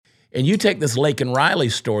And you take this Laken Riley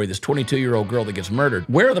story, this 22-year-old girl that gets murdered.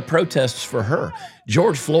 Where are the protests for her?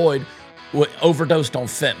 George Floyd overdosed on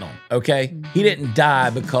fentanyl, okay? He didn't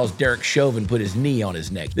die because Derek Chauvin put his knee on his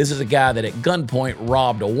neck. This is a guy that at gunpoint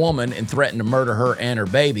robbed a woman and threatened to murder her and her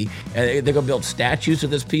baby. And they're gonna build statues of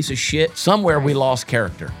this piece of shit. Somewhere we lost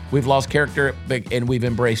character. We've lost character and we've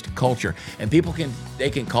embraced culture. And people can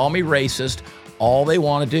call me racist all they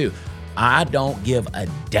wanna do. I don't give a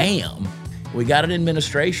damn. We got an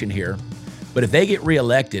administration here, but if they get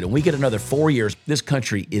reelected and we get another 4 years, this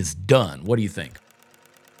country is done. What do you think?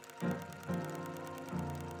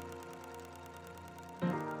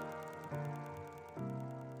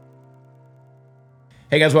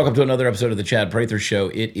 Hey guys, welcome to another episode of the Chad Prather Show.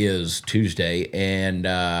 It is Tuesday, and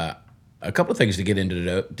a couple of things to get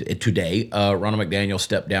into today. Ronald McDaniel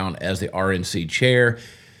stepped down as the RNC chair.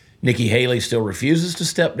 Nikki Haley still refuses to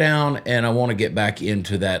step down, and I want to get back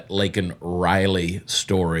into that Laken Riley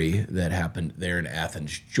story that happened there in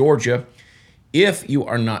Athens, Georgia. If you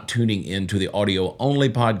are not tuning into the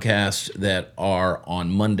audio-only podcasts that are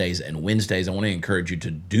on Mondays and Wednesdays, I want to encourage you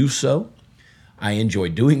to do so. I enjoy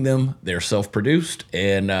doing them. They're self-produced,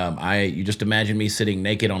 and you just imagine me sitting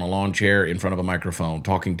naked on a lawn chair in front of a microphone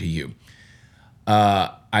talking to you.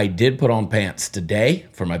 I did put on pants today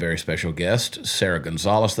for my very special guest, Sara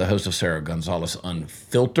Gonzales, the host of Sara Gonzales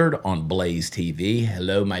Unfiltered on Blaze TV.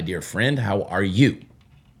 Hello, my dear friend. How are you?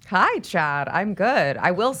 Hi, Chad. I'm good.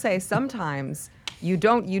 I will say sometimes you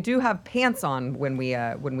do have pants on when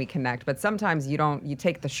we connect, but sometimes you don't. You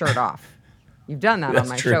take the shirt off. You've done that on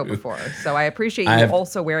my show before, so I appreciate you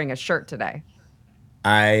also wearing a shirt today.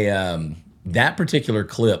 That particular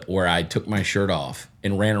clip where I took my shirt off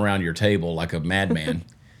and ran around your table like a madman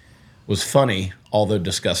was funny, although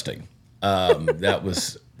disgusting. That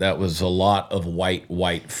was a lot of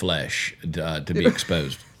white flesh to be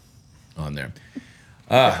exposed on there.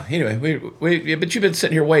 Anyway, but you've been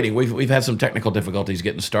sitting here waiting. We've had some technical difficulties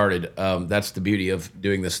getting started. That's the beauty of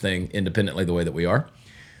doing this thing independently the way that we are.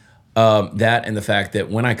 That and the fact that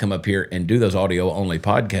when I come up here and do those audio-only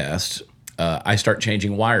podcasts, I start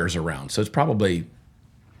changing wires around. So it's probably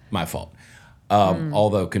my fault.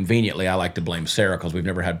 Although conveniently, I like to blame Sara because we've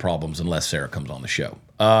never had problems unless Sara comes on the show.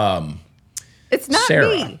 It's not Sara,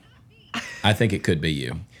 me. I think it could be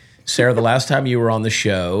you. Sara, the last time you were on the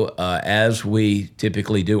show, as we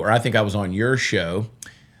typically do, or I think I was on your show,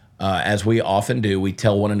 as we often do, we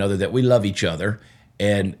tell one another that we love each other.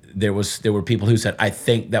 And there were people who said, I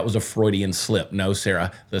think that was a Freudian slip. No,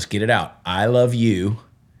 Sara, let's get it out. I love you,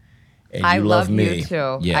 and you love me. You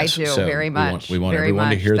too. Yes, I do, so very much. We want everyone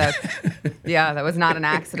to hear that. Yeah, that was not an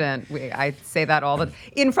accident. I say that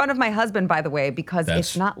in front of my husband, by the way, because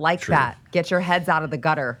it's not like true. that. Get your heads out of the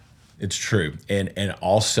gutter. It's true. And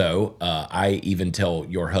also, I even tell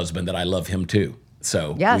your husband that I love him too.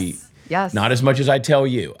 So Yes. Not as much as I tell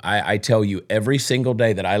you. I tell you every single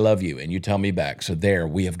day that I love you, and you tell me back. So there,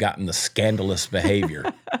 we have gotten the scandalous behavior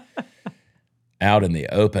out in the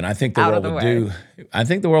open. I think the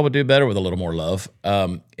world would do better with a little more love.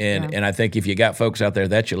 And I think if you got folks out there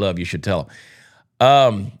that you love, you should tell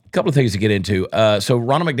them. A couple of things to get into. So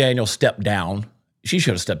Ronald McDaniel stepped down. She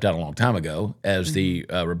should have stepped down a long time ago as the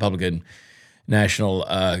Republican National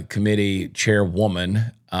Committee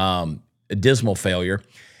chairwoman. A dismal failure.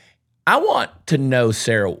 I want to know,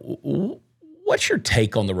 Sara, what's your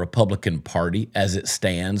take on the Republican Party as it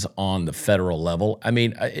stands on the federal level? I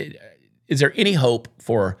mean, is there any hope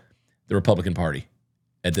for the Republican Party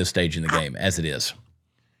at this stage in the game as it is?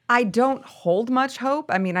 I don't hold much hope.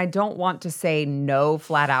 I mean, I don't want to say no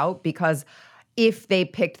flat out because if they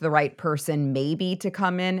picked the right person maybe to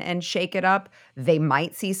come in and shake it up, they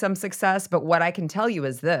might see some success. But what I can tell you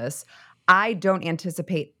is this. I don't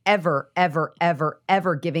anticipate ever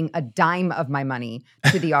giving a dime of my money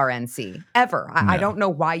to the RNC, ever. I don't know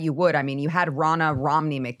why you would. I mean, you had Ronna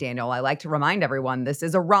Romney McDaniel. I like to remind everyone this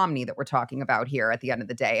is a Romney that we're talking about here at the end of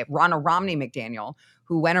the day. Ronna Romney McDaniel,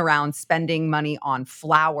 who went around spending money on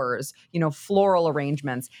flowers, floral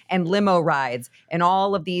arrangements and limo rides and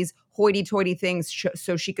all of these hoity-toity things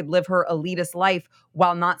so she could live her elitist life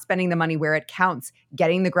while not spending the money where it counts,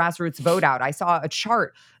 getting the grassroots vote out. I saw a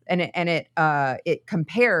chart and it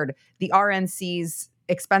compared the RNC's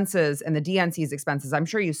expenses and the DNC's expenses. I'm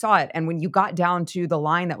sure you saw it. And when you got down to the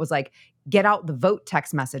line that was like, get out the vote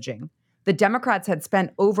text messaging, the Democrats had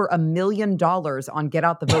spent over $1 million on get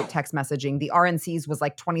out the vote text messaging. The RNC's was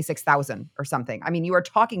like 26,000 or something. I mean, you are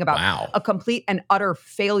talking about a complete and utter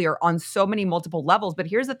failure on so many multiple levels. But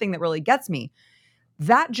here's the thing that really gets me.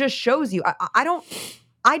 That just shows you,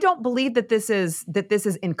 I don't believe that this is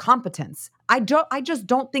incompetence. I just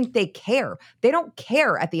don't think they care. They don't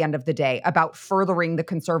care at the end of the day about furthering the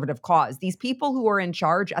conservative cause. These people who are in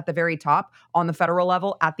charge at the very top on the federal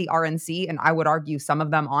level at the RNC, and I would argue some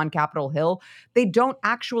of them on Capitol Hill, they don't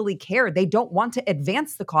actually care. They don't want to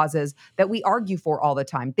advance the causes that we argue for all the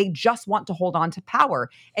time. They just want to hold on to power.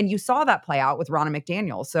 And you saw that play out with Ronna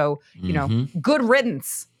McDaniel. So, good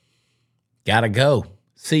riddance. Gotta go.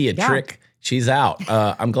 See ya, Yeah. Trick. She's out.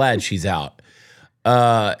 I'm glad she's out.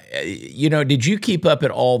 Did you keep up at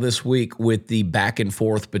all this week with the back and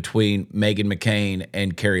forth between Meghan McCain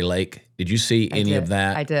and Carrie Lake? Did you see any of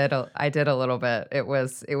that? I did. I did a little bit. It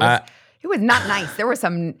was not nice. There were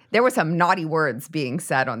some naughty words being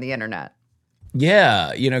said on the internet.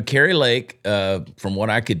 Yeah, Carrie Lake, from what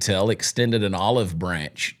I could tell, extended an olive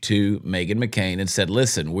branch to Meghan McCain and said,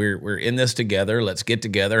 "Listen, we're in this together. Let's get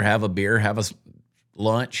together, have a beer, have a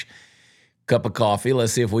lunch, cup of coffee.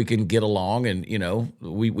 Let's see if we can get along." And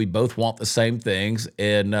we both want the same things.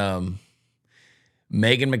 And Meghan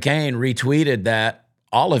McCain retweeted that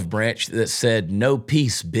olive branch that said, "No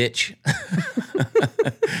peace, bitch."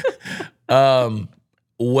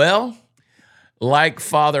 Well, like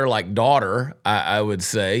father, like daughter, I would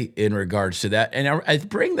say in regards to that. And I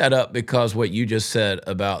bring that up because what you just said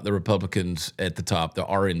about the Republicans at the top, the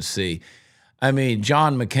RNC. I mean,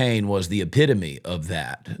 John McCain was the epitome of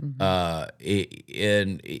that.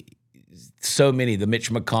 And so many, the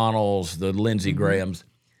Mitch McConnells, the Lindsey Grahams,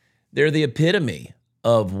 they're the epitome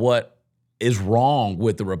of what is wrong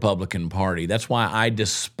with the Republican Party. That's why I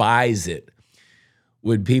despise it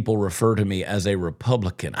when people refer to me as a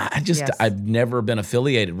Republican. I've never been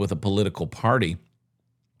affiliated with a political party.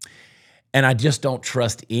 And I just don't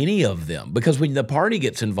trust any of them because when the party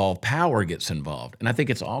gets involved, power gets involved. And I think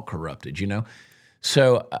it's all corrupted,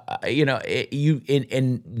 So,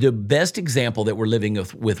 and the best example that we're living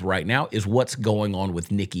with right now is what's going on with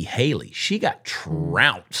Nikki Haley. She got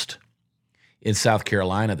trounced in South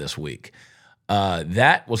Carolina this week.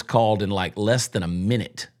 That was called in like less than a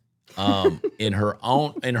minute. In her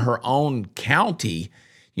own county,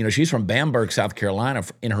 she's from Bamberg, South Carolina.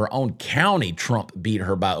 In her own county, Trump beat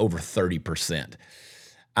her by over 30%.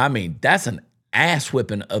 I mean, that's an ass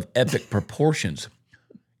whipping of epic proportions.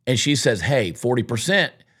 And she says, "Hey,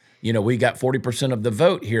 40%, we got 40% of the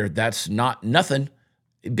vote here. That's not nothing."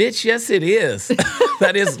 Bitch, yes, it is.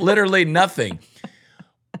 That is literally nothing.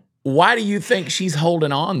 Why do you think she's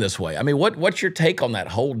holding on this way? I mean, what's your take on that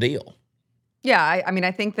whole deal? Yeah, I mean,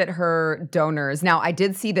 I think that her donors, now I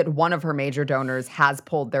did see that one of her major donors has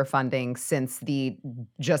pulled their funding since the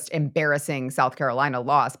just embarrassing South Carolina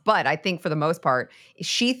loss. But I think for the most part,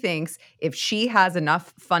 she thinks if she has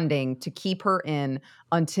enough funding to keep her in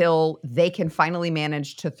until they can finally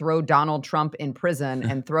manage to throw Donald Trump in prison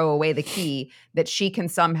and throw away the key, that she can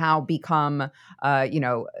somehow become,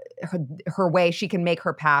 her way, she can make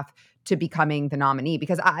her path to becoming the nominee,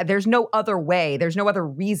 because there's no other way. There's no other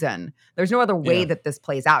reason. There's no other way that this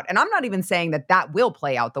plays out. And I'm not even saying that will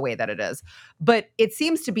play out the way that it is, but it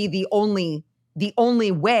seems to be the only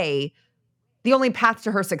way, the only path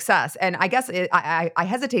to her success. And I guess I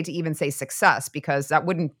hesitate to even say success, because that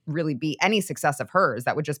wouldn't really be any success of hers.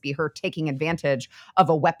 That would just be her taking advantage of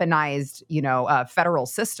a weaponized, federal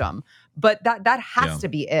system. But that has to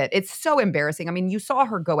be it. It's so embarrassing. I mean, you saw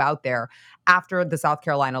her go out there after the South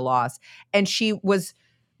Carolina loss, and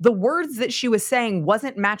the words that she was saying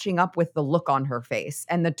wasn't matching up with the look on her face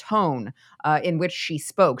and the tone in which she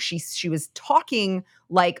spoke. She was talking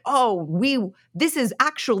like, "Oh, this is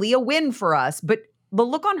actually a win for us," but the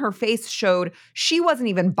look on her face showed she wasn't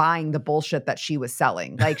even buying the bullshit that she was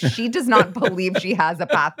selling. Like, she does not believe she has a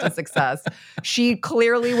path to success. She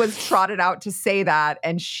clearly was trotted out to say that,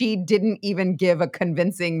 and she didn't even give a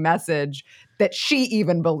convincing message that she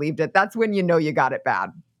even believed it. That's when you know you got it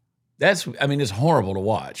bad. It's horrible to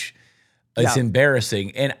watch. It's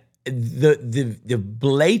embarrassing. And the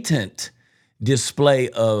blatant display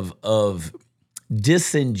of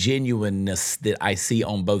disingenuousness that I see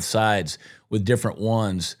on both sides with different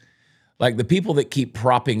ones, like the people that keep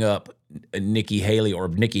propping up Nikki Haley, or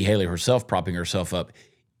Nikki Haley herself propping herself up,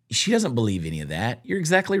 she doesn't believe any of that. You're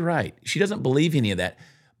exactly right. She doesn't believe any of that,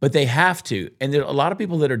 but they have to. And there are a lot of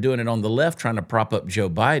people that are doing it on the left, trying to prop up Joe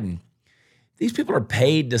Biden. These people are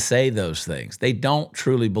paid to say those things. They don't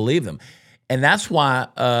truly believe them. And that's why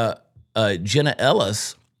Jenna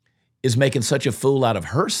Ellis is making such a fool out of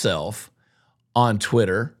herself on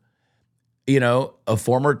Twitter. A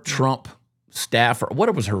former Trump staffer.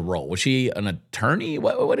 What was her role? Was she an attorney?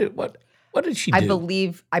 What did she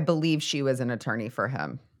do? I believe she was an attorney for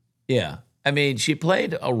him. Yeah. I mean, she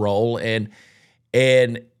played a role, and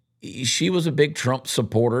she was a big Trump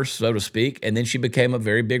supporter, so to speak, and then she became a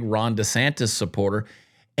very big Ron DeSantis supporter.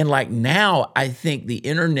 And like now, I think the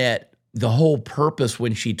internet, the whole purpose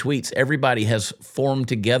when she tweets, everybody has formed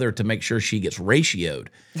together to make sure she gets ratioed.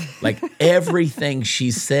 Like everything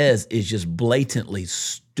she says is just blatantly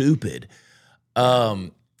stupid.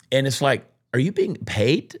 And it's like, are you being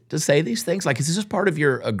paid to say these things? Like, is this just part of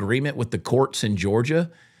your agreement with the courts in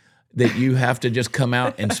Georgia that you have to just come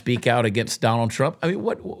out and speak out against Donald Trump? I mean,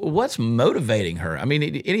 what's motivating her? I mean,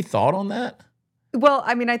 any thought on that? Well,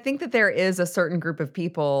 I mean, I think that there is a certain group of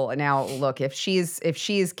people now. Look, if she's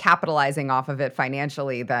capitalizing off of it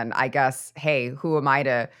financially, then I guess, hey, who am I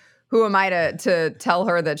to tell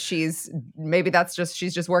her that she's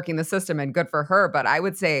just working the system and good for her? But I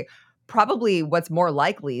would say probably what's more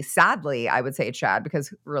likely, sadly, I would say Chad,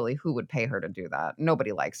 because really, who would pay her to do that?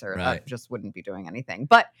 Nobody likes her. Right. That just wouldn't be doing anything.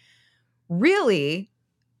 But really,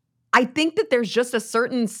 I think that there's just a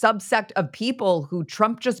certain subsect of people who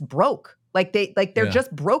Trump just broke. They're Yeah.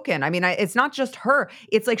 just broken. I mean, it's not just her.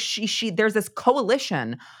 It's like there's this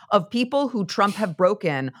coalition of people who Trump have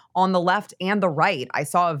broken on the left and the right. I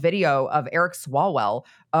saw a video of Eric Swalwell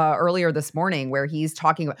earlier this morning where he's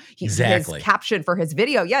talking about Exactly. his caption for his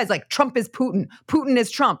video. Yeah, it's like Trump is Putin, Putin is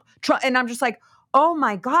Trump. And I'm just like, oh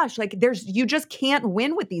my gosh, like you just can't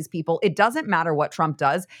win with these people. It doesn't matter what Trump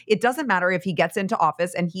does. It doesn't matter if he gets into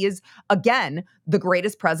office and he is, again, the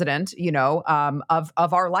greatest president,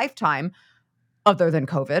 of our lifetime, other than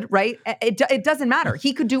COVID, right? It doesn't matter.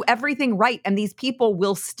 He could do everything right, and these people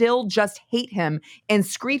will still just hate him and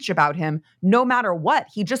screech about him no matter what.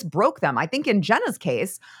 He just broke them. I think in Jenna's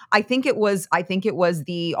case, I think it was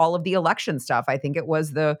the all of the election stuff. I think it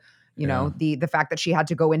was the fact that she had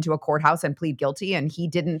to go into a courthouse and plead guilty, and he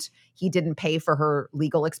didn't pay for her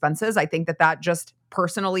legal expenses. I think that just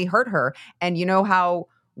personally hurt her. And you know how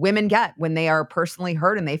women get when they are personally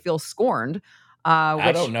hurt and they feel scorned.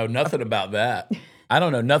 I don't know nothing about that. I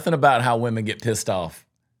don't know nothing about how women get pissed off.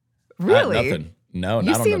 Really? Nothing. No, I don't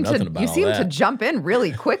know nothing about all that. You seem to jump in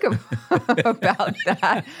really quick about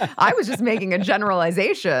that. I was just making a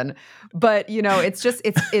generalization, but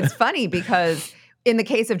it's funny because in the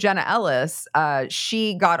case of Jenna Ellis,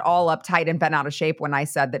 she got all uptight and bent out of shape when I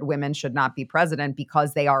said that women should not be president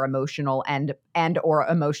because they are emotional and or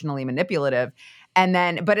emotionally manipulative. And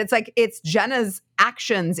then, but it's Jenna's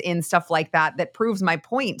actions in stuff like that proves my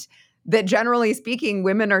point that generally speaking,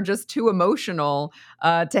 women are just too emotional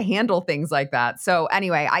to handle things like that. So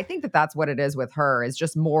anyway, I think that's what it is with her, is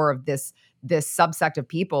just more of this subsect of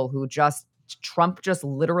people who Trump just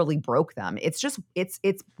literally broke them. It's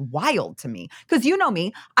wild to me because you know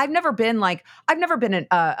me. I've never been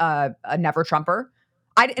a never Trumper.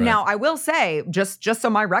 Right. Now I will say, just so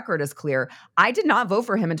my record is clear, I did not vote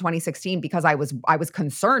for him in 2016 because I was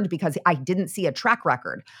concerned because I didn't see a track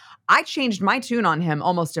record. I changed my tune on him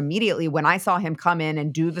almost immediately when I saw him come in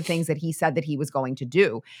and do the things that he said that he was going to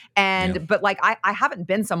do. But like I haven't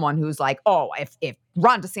been someone who's like, oh, if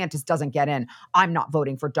Ron DeSantis doesn't get in, I'm not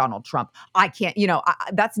voting for Donald Trump. I can't,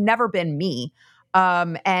 that's never been me.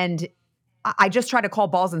 And I just try to call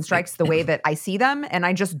balls and strikes the way that I see them. And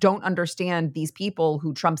I just don't understand these people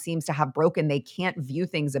who Trump seems to have broken. They can't view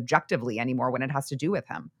things objectively anymore when it has to do with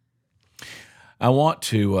him. I want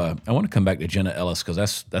to come back to Jenna Ellis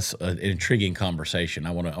because that's an intriguing conversation.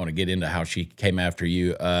 I want to get into how she came after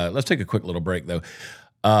you. Let's take a quick little break though.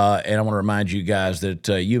 And I want to remind you guys that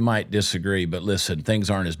you might disagree, but listen, things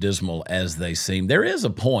aren't as dismal as they seem. There is a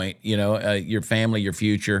point, your family, your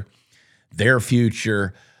future, their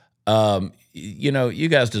future. You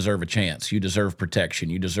guys deserve a chance. You deserve protection.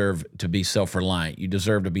 You deserve to be self-reliant. You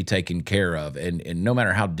deserve to be taken care of. And no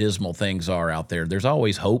matter how dismal things are out there, there's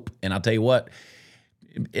always hope. And I'll tell you what,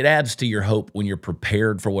 it adds to your hope when you're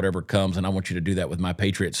prepared for whatever comes. And I want you to do that with My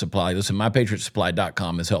Patriot Supply. Listen,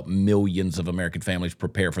 MyPatriotSupply.com has helped millions of American families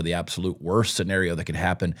prepare for the absolute worst scenario that could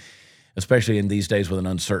happen, especially in these days with an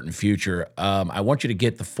uncertain future. I want you to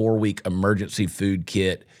get the 4-week emergency food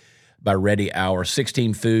kit by Ready Hour,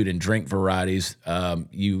 16 food and drink varieties.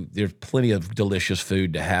 There's plenty of delicious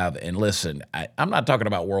food to have. And listen, I'm not talking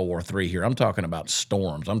about World War III here. I'm talking about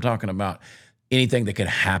storms. I'm talking about anything that could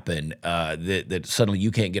happen that suddenly you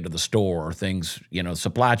can't get to the store or things,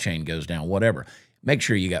 supply chain goes down, whatever. Make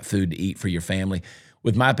sure you got food to eat for your family.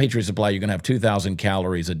 With My Patriot Supply, you're going to have 2,000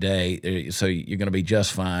 calories a day, so you're going to be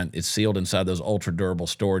just fine. It's sealed inside those ultra-durable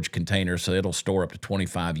storage containers, so it'll store up to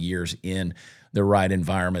 25 years in the right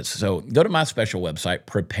environments. So go to my special website,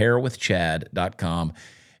 preparewithchad.com,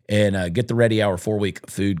 and get the Ready Hour 4-week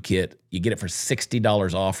food kit. You get it for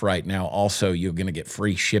 $60 off right now. Also, you're going to get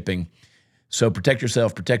free shipping. So protect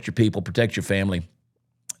yourself, protect your people, protect your family.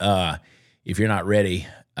 If you're not ready,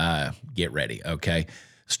 get ready, okay?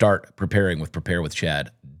 Start preparing with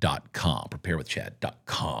preparewithchad.com.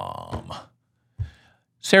 Preparewithchad.com.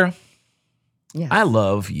 Sarah, Yes. I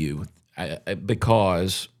love you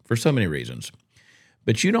because for so many reasons,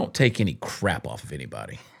 but you don't take any crap off of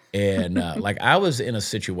anybody. And like I was in a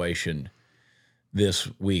situation this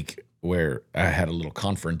week where I had a little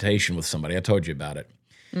confrontation with somebody. I told you about it.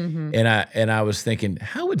 Mm-hmm. And I was thinking,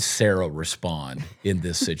 how would Sarah respond in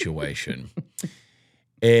this situation?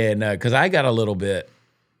 And because I got a little bit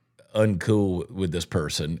uncool with this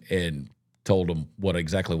person and told them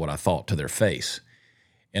exactly what I thought to their face.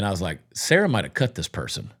 And I was like, Sarah might have cut this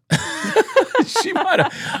person. She might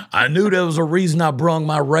have. I knew there was a reason I brung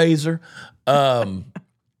my razor. And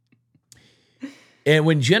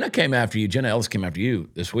when Jenna Ellis came after you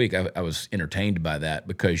this week, I was entertained by that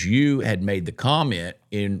because you had made the comment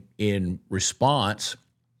in response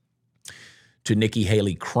to Nikki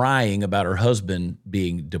Haley crying about her husband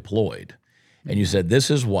being deployed. And you said, this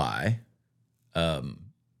is why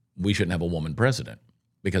we shouldn't have a woman president.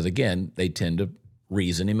 Because, again, they tend to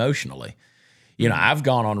reason emotionally. You know, I've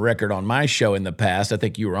gone on record on my show in the past, I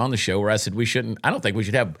think you were on the show, where I said I don't think we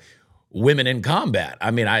should have women in combat. I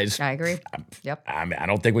mean, I agree. Yep. I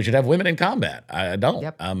don't think we should have women in combat. I don't.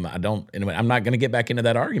 Yep. I don't. Anyway, I'm not going to get back into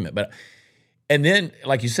that argument. And then,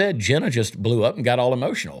 like you said, Jenna just blew up and got all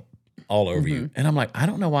emotional all over you. And I'm like, I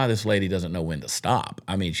don't know why this lady doesn't know when to stop.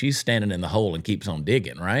 I mean, she's standing in the hole and keeps on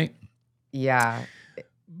digging, right? Yeah.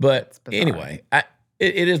 But anyway,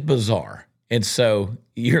 it is bizarre. And so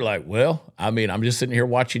you're like, well, I mean, I'm just sitting here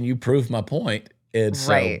watching you prove my point. And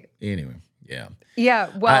so, anyway, yeah. Yeah,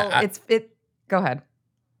 well, go ahead.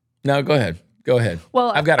 No, go ahead. Go ahead.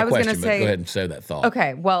 Well, I've got a I was question, gonna but go ahead and say that thought.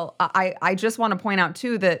 Okay, well, I just want to point out,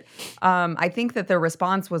 too, that I think that their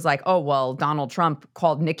response was like, oh, well, Donald Trump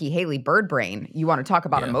called Nikki Haley bird brain. You want to talk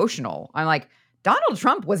about emotional. I'm like, Donald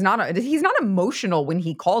Trump he's not emotional when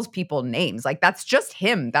he calls people names. Like, that's just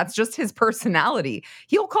him. That's just his personality.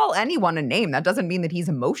 He'll call anyone a name. That doesn't mean that he's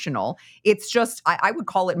emotional. It's just, I would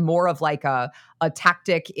call it more of like a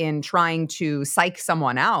tactic in trying to psych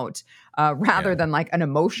someone out rather than like an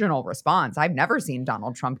emotional response. I've never seen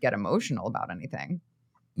Donald Trump get emotional about anything.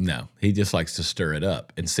 No, he just likes to stir it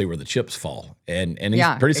up and see where the chips fall. And he's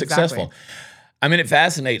pretty successful. I mean, it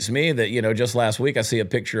fascinates me that, just last week I see a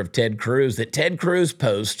picture of Ted Cruz that Ted Cruz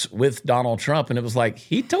posts with Donald Trump. And it was like,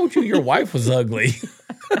 he told you your wife was ugly.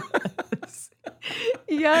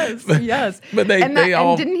 Yes. But they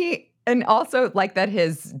all. And didn't he? And also like that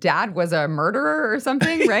his dad was a murderer or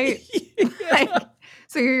something, right?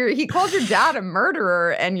 So he called your dad a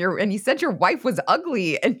murderer and he said your wife was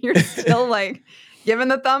ugly and you're still like giving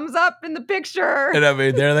the thumbs up in the picture. And I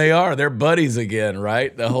mean, there they are. They're buddies again,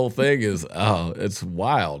 right? The whole thing is, it's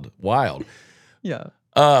wild. Yeah.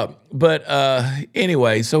 But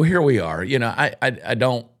anyway, so here we are. I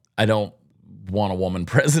don't want a woman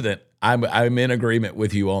president. I'm in agreement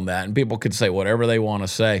with you on that. And people could say whatever they want to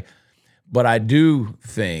say. But I do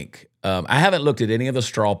think, I haven't looked at any of the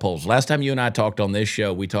straw polls. Last time you and I talked on this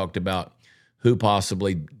show, we talked about who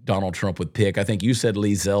possibly Donald Trump would pick. I think you said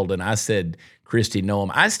Lee Zeldin. I said Kristi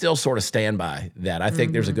Noem. I still sort of stand by that. I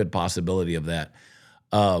think there's a good possibility of that.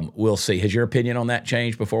 We'll see. Has your opinion on that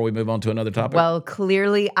changed before we move on to another topic? Well,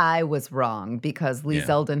 clearly I was wrong because Lee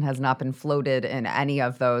Zeldin has not been floated in any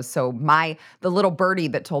of those. So the little birdie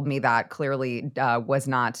that told me that clearly was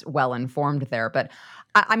not well informed there. But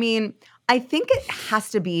I mean, I think it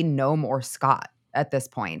has to be Noem or Scott at this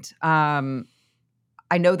point.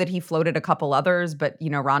 I know that he floated a couple others, but,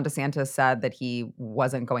 Ron DeSantis said that he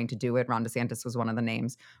wasn't going to do it. Ron DeSantis was one of the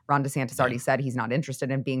names. Ron DeSantis already said he's not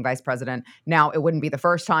interested in being vice president. Now, it wouldn't be the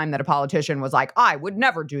first time that a politician was like, I would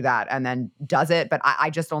never do that, and then does it. But I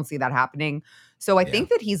just don't see that happening. So I think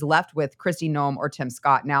that he's left with Kristi Noem or Tim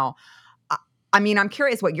Scott. Now, I mean, I'm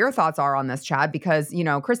curious what your thoughts are on this, Chad, because,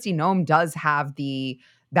 Kristi Noem does have the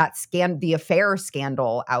affair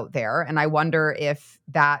scandal out there. And I wonder if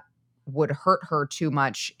that would hurt her too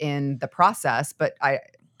much in the process. But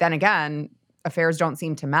then again, affairs don't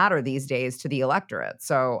seem to matter these days to the electorate.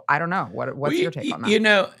 So I don't know. What's your take on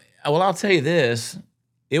that? Well, I'll tell you this.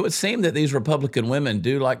 It would seem that these Republican women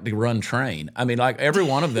do like to run train. I mean, like every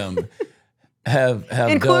one of them have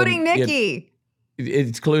including Nikki.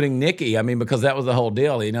 Including Nikki. I mean, because that was the whole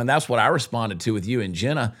deal. And that's what I responded to with you and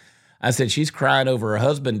Jenna. I said, she's crying over her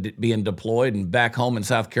husband being deployed and back home in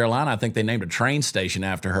South Carolina. I think they named a train station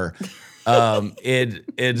after her.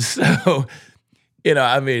 And so,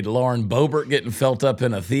 I mean, Lauren Boebert getting felt up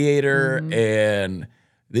in a theater. And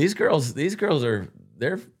these girls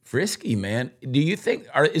they're frisky, man. Do you think,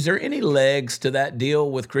 is there any legs to that deal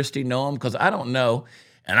with Kristi Noem? Because I don't know.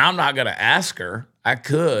 and I'm not going to ask her. I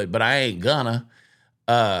could, but I ain't gonna.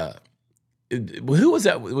 Who was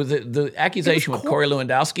that? Was it the accusation with Corey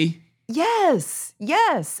Lewandowski? Yes.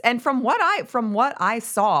 And from what I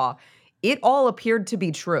saw, it all appeared to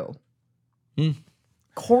be true.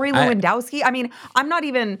 Corey Lewandowski. I mean, I'm not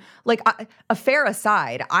even like affair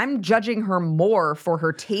aside. I'm judging her more for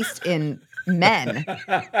her taste in men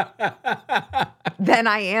than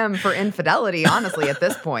I am for infidelity, honestly, at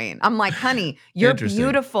this point. I'm like, honey, you're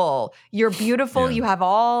beautiful. You're beautiful. Yeah. You have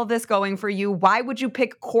all this going for you. Why would you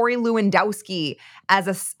pick Corey Lewandowski as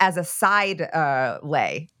a side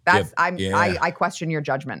lay? That's I question your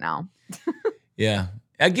judgment now. Yeah.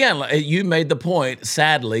 Again, you made the point.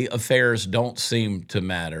 Sadly, affairs don't seem to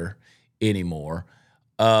matter anymore.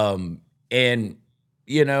 And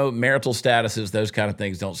marital statuses, those kind of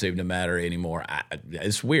things don't seem to matter anymore.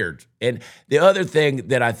 It's weird. And the other thing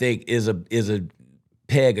that I think is a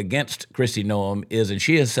peg against Kristi Noem is, and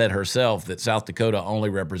she has said herself, that South Dakota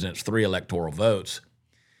only represents 3 electoral votes.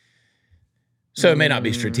 So it may not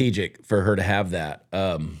be strategic for her to have that.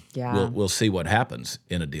 We'll see what happens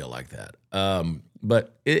in a deal like that.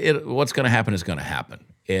 But what's going to happen is going to happen.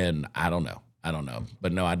 And I don't know.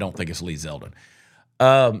 But no, I don't think it's Lee Zeldin.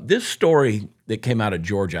 This story that came out of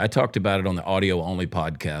Georgia, I talked about it on the audio-only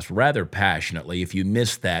podcast rather passionately. If you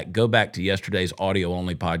missed that, go back to yesterday's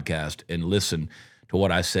audio-only podcast and listen to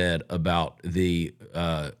what I said about the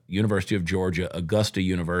University of Georgia, Augusta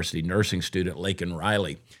University nursing student Laken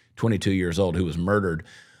Riley, 22 years old, who was murdered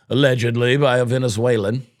allegedly by a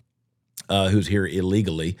Venezuelan who's here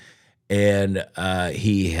illegally. And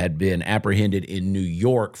he had been apprehended in New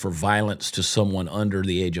York for violence to someone under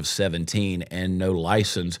the age of 17 and no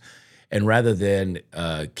license. And rather than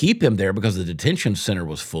keep him there because the detention center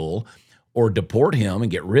was full or deport him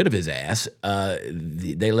and get rid of his ass,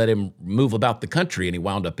 they let him move about the country. And he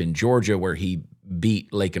wound up in Georgia, where he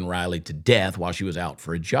beat Laken Riley to death while she was out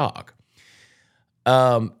for a jog.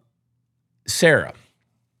 Sarah,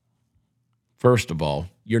 first of all,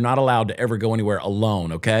 you're not allowed to ever go anywhere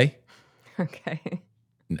alone, okay? Okay.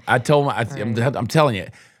 I told my, I'm telling you,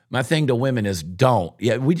 my thing to women is don't.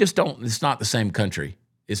 Yeah, we just don't. It's not the same country.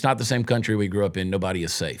 It's not the same country we grew up in. Nobody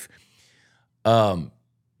is safe.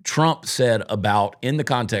 Trump said in the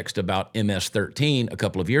context about MS-13 a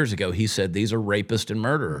couple of years ago, he said these are rapists and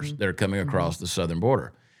murderers that are coming across the southern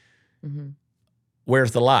border.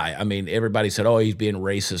 Where's the lie? I mean, everybody said, oh, he's being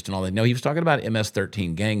racist and all that. No, he was talking about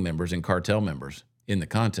MS-13 gang members and cartel members in the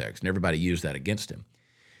context, and everybody used that against him.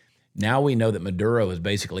 Now we know that Maduro has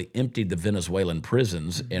basically emptied the Venezuelan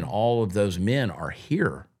prisons, and all of those men are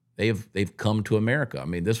here. They've come to America. I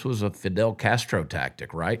mean, this was a Fidel Castro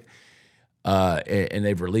tactic, right? And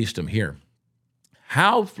they've released them here.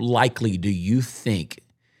 How likely do you think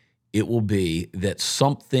it will be that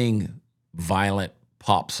something violent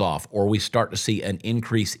pops off, or we start to see an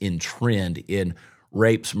increase in trend in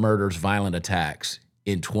rapes, murders, violent attacks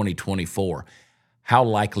in 2024? How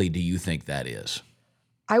likely do you think that is?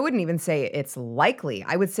 I wouldn't even say it's likely.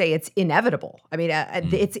 I would say it's inevitable. I mean,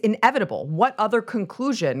 it's inevitable. What other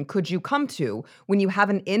conclusion could you come to when you have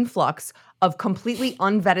an influx of completely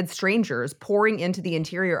unvetted strangers pouring into the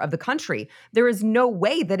interior of the country? There is no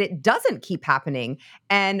way that it doesn't keep happening,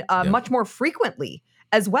 and much more frequently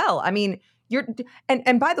as well. I mean,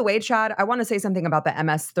 and by the way, Chad, I want to say something about the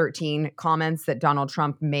MS-13 comments that Donald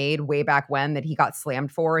Trump made way back when that he got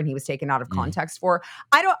slammed for and he was taken out of context for.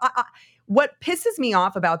 What pisses me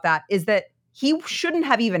off about that is that he shouldn't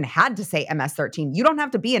have even had to say MS-13. You don't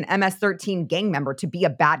have to be an MS-13 gang member to be a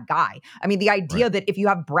bad guy. I mean, the idea that if you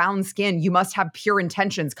have brown skin, you must have pure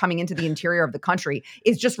intentions coming into the interior of the country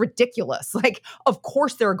is just ridiculous. Like, of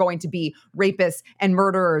course there are going to be rapists and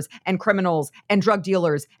murderers and criminals and drug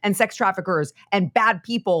dealers and sex traffickers and bad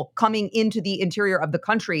people coming into the interior of the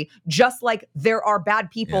country, just like there are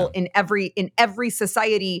bad people in every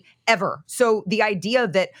society ever. So the idea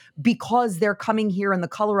that because they're coming here and the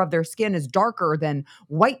color of their skin is darker than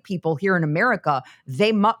white people here in America,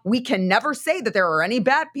 we can never say that there are any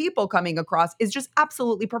bad people coming across is just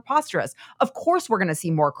absolutely preposterous. Of course we're going to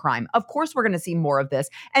see more crime. Of course we're going to see more of this.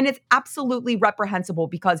 And it's absolutely reprehensible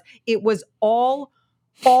because it was all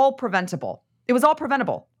preventable. It was all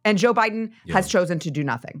preventable. And Joe Biden has chosen to do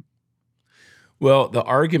nothing. Well, the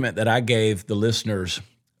argument that I gave the listeners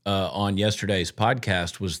on yesterday's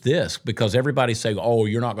podcast was this, because everybody's saying, oh,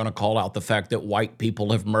 you're not going to call out the fact that white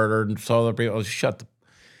people have murdered and so other people.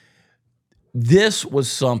 This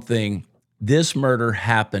murder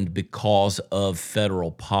happened because of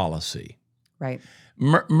federal policy. Right.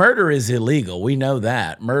 Murder is illegal. We know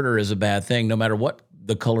that. Murder is a bad thing, no matter what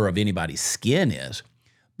the color of anybody's skin is.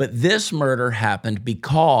 But this murder happened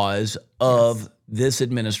because of this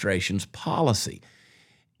administration's policy.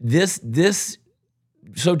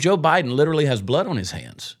 So Joe Biden literally has blood on his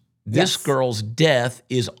hands. This girl's death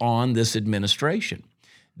is on this administration.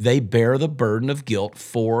 They bear the burden of guilt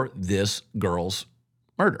for this girl's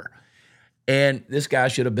murder. And this guy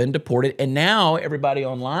should have been deported. And now everybody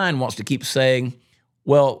online wants to keep saying,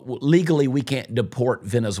 well, legally we can't deport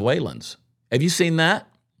Venezuelans. Have you seen that?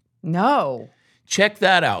 No. Check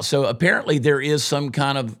that out. So apparently there is some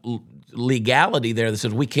kind of legality there that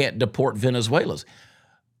says we can't deport Venezuelans.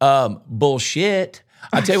 Bullshit.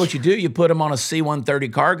 I tell you what you do, you put them on a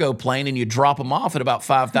C-130 cargo plane and you drop them off at about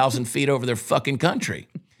 5,000 feet over their fucking country.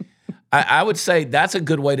 I would say that's a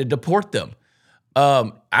good way to deport them.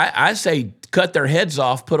 I say cut their heads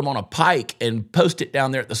off, put them on a pike, and post it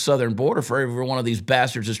down there at the southern border for every one of these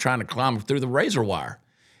bastards that's trying to climb through the razor wire,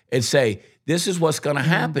 and say, this is what's going to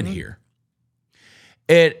happen here.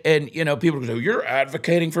 And you know, people go, you're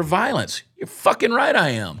advocating for violence. You're fucking right, I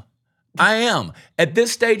am. I am. At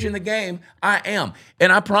this stage in the game, I am.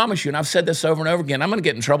 And I promise you, and I've said this over and over again, I'm going to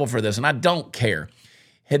get in trouble for this, and I don't care.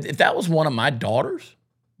 If that was one of my daughters,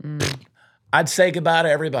 I'd say goodbye to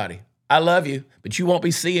everybody. I love you, but you won't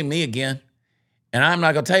be seeing me again. And I'm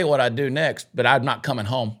not going to tell you what I do next, but I'm not coming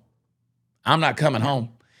home. I'm not coming home.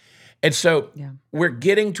 And so we're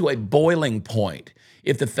getting to a boiling point.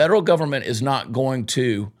 If the federal government is not going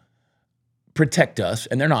to protect us,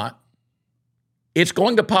 and they're not, it's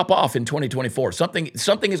going to pop off in 2024. Something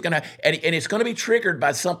is going to, and it's going to be triggered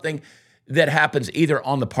by something that happens either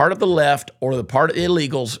on the part of the left or the part of the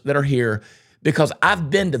illegals that are here, because I've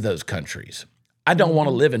been to those countries. I don't want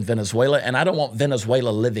to live in Venezuela, and I don't want Venezuela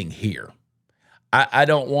living here. I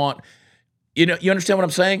don't want, you understand what I'm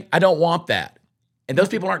saying? I don't want that. And those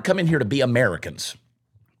people aren't coming here to be Americans.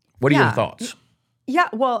 What are your thoughts? Yeah,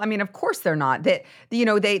 well, I mean, of course they're not. That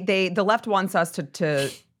the left wants us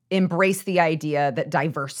to embrace the idea that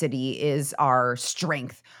diversity is our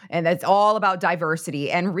strength, and it's all about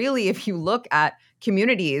diversity. And really, if you look at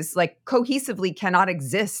communities, like cohesively cannot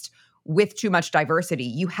exist with too much diversity.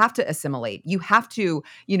 You have to assimilate. You have to,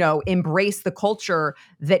 embrace the culture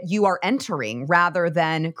that you are entering rather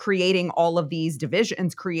than creating all of these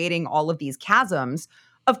divisions, creating all of these chasms.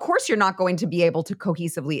 Of course, you're not going to be able to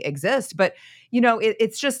cohesively exist. But,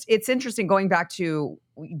 it's interesting going back to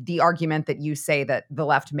the argument that you say that the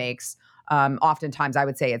left makes. Oftentimes, I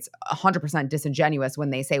would say it's 100% disingenuous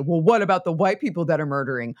when they say, well, what about the white people that are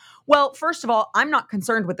murdering? Well, first of all, I'm not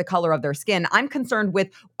concerned with the color of their skin. I'm concerned with,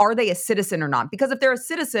 are they a citizen or not? Because if they're a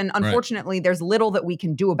citizen, unfortunately, there's little that we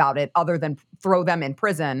can do about it other than throw them in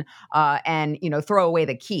prison and throw away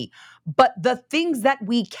the key. But the things that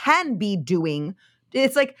we can be doing,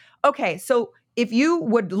 it's like, okay, so if you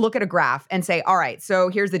would look at a graph and say, all right, so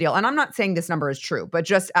here's the deal. And I'm not saying this number is true, but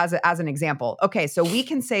just as an example. Okay, so we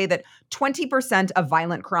can say that 20% of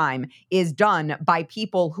violent crime is done by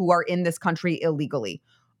people who are in this country illegally.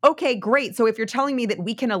 Okay, great. So if you're telling me that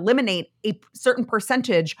we can eliminate a certain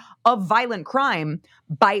percentage of violent crime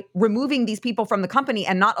by removing these people from the company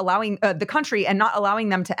and not allowing the country and not allowing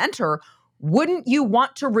them to enter, wouldn't you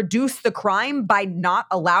want to reduce the crime by not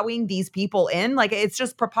allowing these people in? Like, it's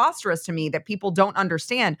just preposterous to me that people don't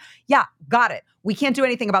understand. Yeah, got it. We can't do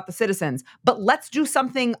anything about the citizens, but let's do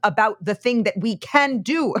something about the thing that we can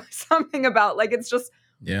do something about. Like, it's just,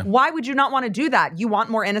 why would you not want to do that? You want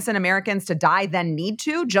more innocent Americans to die than need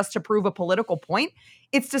to just to prove a political point?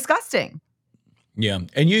 It's disgusting. Yeah.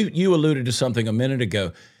 And you alluded to something a minute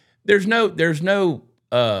ago. There's no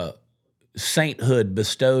sainthood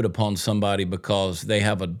bestowed upon somebody because they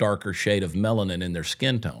have a darker shade of melanin in their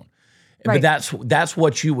skin tone. Right. But that's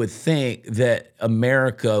what you would think that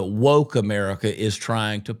woke America is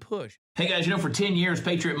trying to push. Hey guys, for 10 years,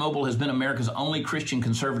 Patriot Mobile has been America's only Christian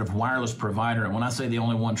conservative wireless provider. And when I say the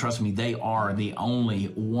only one, trust me, they are the only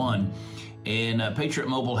one. And Patriot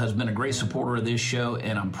Mobile has been a great supporter of this show,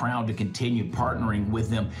 and I'm proud to continue partnering with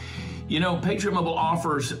them. Patriot Mobile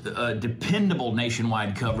offers dependable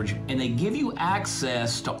nationwide coverage, and they give you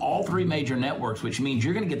access to all three major networks, which means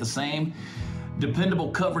you're going to get the same dependable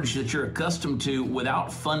coverage that you're accustomed to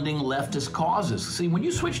without funding leftist causes. See, when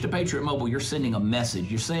you switch to Patriot Mobile, you're sending a message.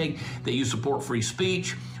 You're saying that you support free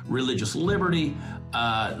speech, religious liberty,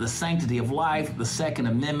 the sanctity of life, the Second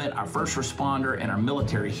Amendment, our first responder, and our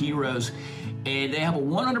military heroes. And they have a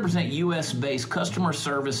 100% US-based customer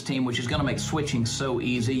service team, which is going to make switching so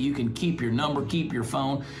easy. You can keep your number, keep your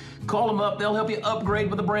phone. Call them up. They'll help you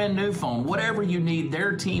upgrade with a brand new phone. Whatever you need,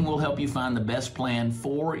 their team will help you find the best plan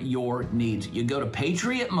for your needs. You go to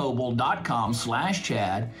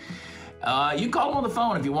patriotmobile.com/Chad. You can call them on the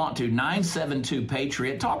phone if you want to,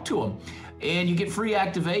 972-PATRIOT. Talk to them. And you get free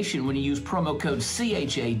activation when you use promo code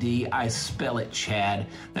CHAD. I spell it Chad.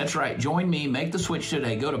 That's right. Join me. Make the switch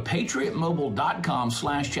today. Go to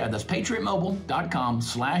patriotmobile.com/Chad. That's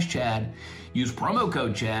patriotmobile.com/Chad. Use promo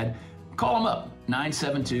code Chad. Call them up.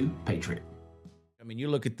 972-PATRIOT. I mean, you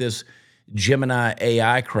look at this Gemini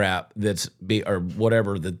AI crap that's being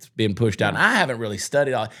pushed out. And I haven't really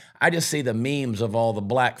studied all. I just see the memes of all the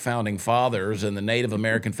black founding fathers and the Native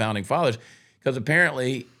American founding fathers, because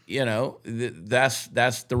apparently, you know, that's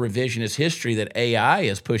the revisionist history that AI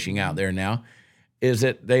is pushing out there now, is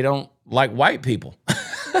that they don't like white people.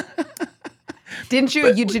 Did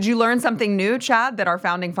you learn something new, Chad, that our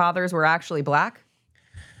founding fathers were actually black?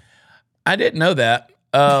 I didn't know that.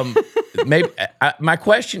 Maybe my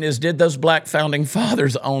question is, did those black founding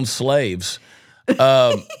fathers own slaves?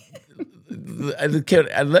 Let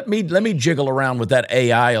me jiggle around with that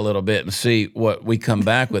AI a little bit and see what we come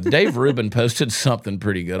back with. Dave Rubin posted something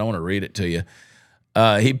pretty good. I want to read it to you.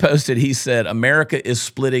 He said, America is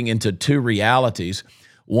splitting into two realities.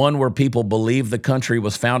 One where people believe the country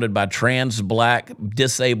was founded by trans, black,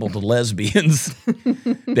 disabled lesbians.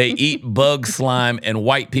 They eat bug slime, and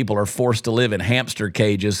white people are forced to live in hamster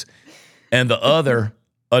cages. And the other,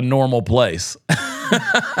 a normal place.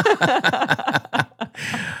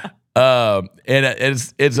 And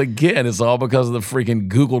it's all because of the freaking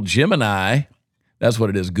Google Gemini. That's what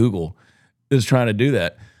it is. Google is trying to do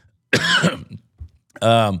that.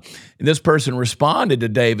 This person responded to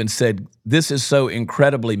Dave and said, "This is so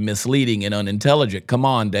incredibly misleading and unintelligent. Come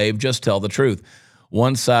on, Dave, just tell the truth.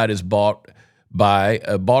 One side is bought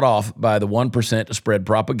off by the 1% to spread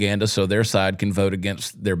propaganda so their side can vote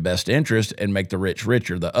against their best interest and make the rich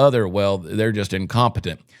richer. The other, well, they're just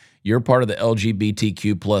incompetent. You're part of the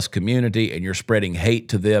LGBTQ plus community, and you're spreading hate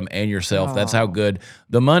to them and yourself. That's how good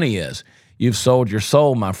the money is. You've sold your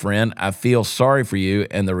soul, my friend. I feel sorry for you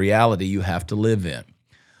and the reality you have to live in."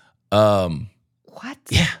 What?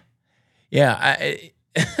 Yeah.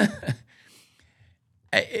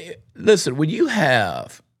 Listen, when you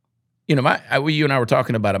have, you and I were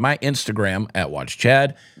talking about it. My Instagram at Watch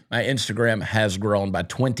Chad, my Instagram has grown by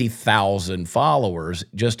 20,000 followers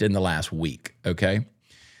just in the last week. Okay.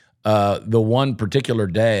 The one particular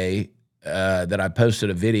day that I posted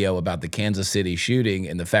a video about the Kansas City shooting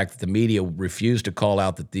and the fact that the media refused to call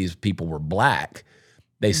out that these people were black.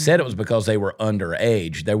 They said it was because they were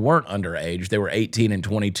underage. They weren't underage. They were 18 and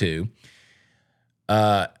 22.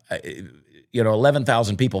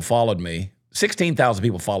 11,000 people followed me. 16,000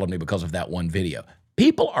 people followed me because of that one video.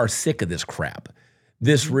 People are sick of this crap.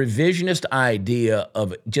 This revisionist idea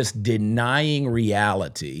of just denying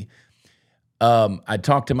reality. I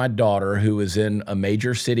talked to my daughter, who is in a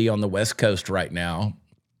major city on the West Coast right now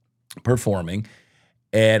performing.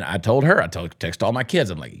 And I told her, text all my kids,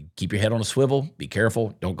 I'm like, keep your head on a swivel, be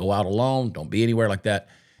careful, don't go out alone, don't be anywhere like that.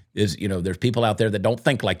 There's people out there that don't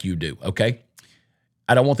think like you do, okay?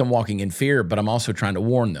 I don't want them walking in fear, but I'm also trying to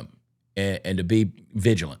warn them and to be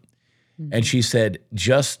vigilant. Mm-hmm. And she said,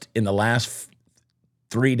 just in the last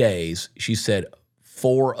 3 days, she said,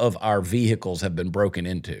 4 of our vehicles have been broken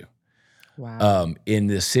into. Wow. In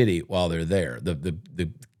this city while they're there, the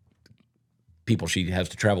people she has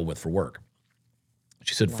to travel with for work.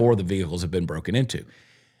 She said 4 of the vehicles have been broken into.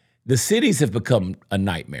 The cities have become a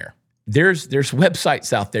nightmare. There's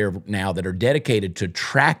websites out there now that are dedicated to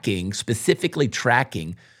specifically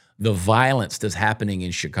tracking the violence that's happening in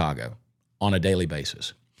Chicago on a daily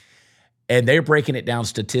basis. And they're breaking it down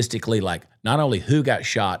statistically, like not only who got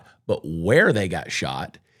shot, but where they got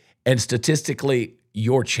shot, and statistically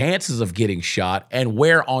your chances of getting shot and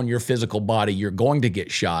where on your physical body you're going to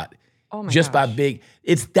get shot. Oh my just gosh.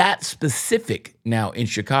 It's that specific now in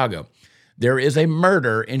Chicago. There is a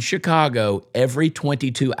murder in Chicago every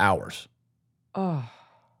 22 hours. Oh.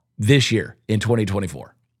 This year in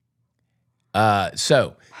 2024.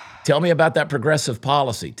 So tell me about that progressive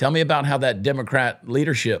policy. Tell me about how that Democrat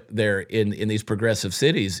leadership there in these progressive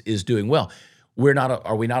cities is doing well.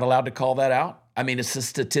 Are we not allowed to call that out? I mean, it's a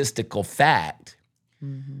statistical fact.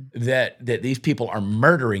 Mm-hmm. that these people are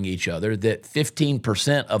murdering each other, that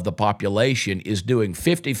 15% of the population is doing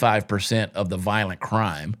 55% of the violent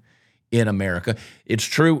crime in America. It's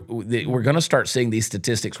true that we're going to start seeing these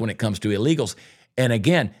statistics when it comes to illegals. And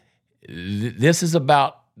again, this is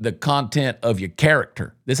about the content of your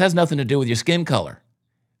character. This has nothing to do with your skin color.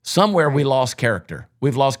 Somewhere we lost character.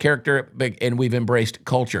 We've lost character and we've embraced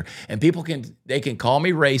culture. And people can call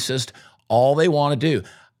me racist all they want to do.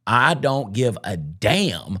 I don't give a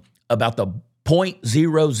damn about the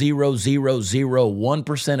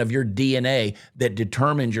 0.00001% of your DNA that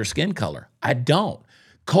determines your skin color. I don't.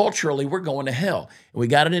 Culturally, we're going to hell. And we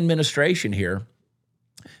got an administration here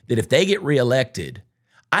that if they get reelected,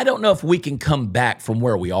 I don't know if we can come back from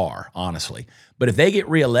where we are, honestly. But if they get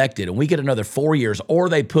reelected and we get another 4 years, or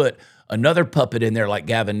they put another puppet in there like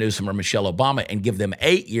Gavin Newsom or Michelle Obama and give them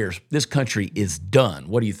 8 years, this country is done.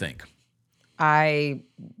 What do you think? I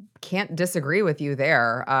can't disagree with you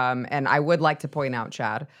there. And I would like to point out,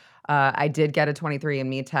 Chad, I did get a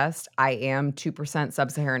 23andMe test. I am 2%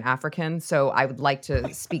 sub-Saharan African, so I would like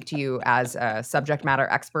to speak to you as a subject matter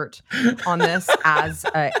expert on this as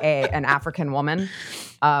an African woman.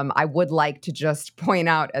 I would like to just point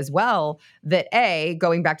out as well that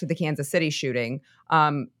going back to the Kansas City shooting,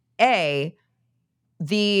 they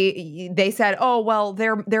said, oh, well,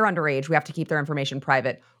 they're underage. We have to keep their information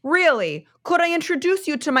private. Really? Could I introduce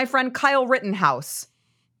you to my friend Kyle Rittenhouse?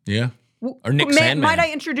 Yeah. Or Nick Sandman. Might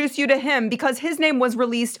I introduce you to him? Because his name was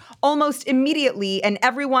released almost immediately and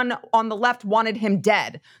everyone on the left wanted him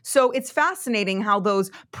dead. So it's fascinating how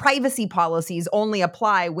those privacy policies only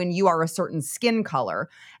apply when you are a certain skin color.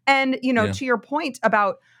 And, to your point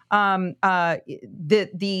about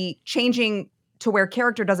the changing to where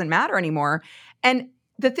character doesn't matter anymore. And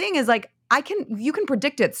the thing is, like, you can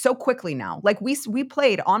predict it so quickly now. Like we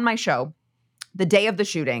played on my show the day of the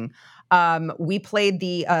shooting. We played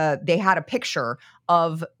they had a picture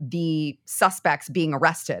of the suspects being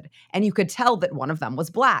arrested, and you could tell that one of them was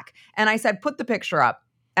black. And I said, put the picture up.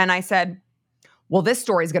 And I said, well, this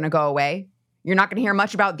story's going to go away. You're not going to hear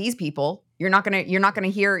much about these people. You're not going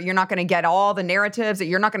to get all the narratives.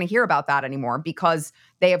 You're not going to hear about that anymore because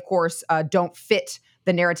they, of course, don't fit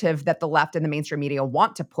the narrative that the left and the mainstream media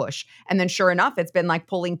want to push. And then sure enough, it's been like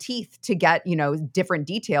pulling teeth to get, different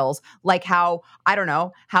details, like how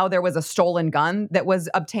there was a stolen gun that was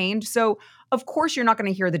obtained. So of course, you're not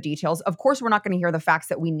going to hear the details. Of course, we're not going to hear the facts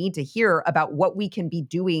that we need to hear about what we can be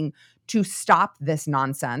doing to stop this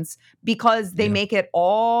nonsense, because they make it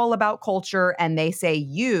all about culture and they say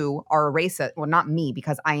you are a racist. Well, not me,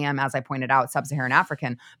 because I am, as I pointed out, sub-Saharan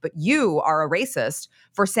African, but you are a racist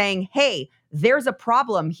for saying, hey, there's a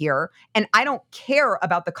problem here, and I don't care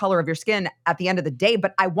about the color of your skin at the end of the day,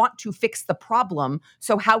 but I want to fix the problem.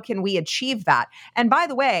 So how can we achieve that? And by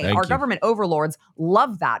the way, our government overlords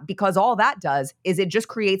love that, because all that does is it just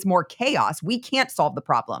creates more chaos. We can't solve the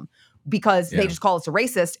problem because they just call us a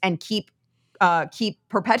racist and keep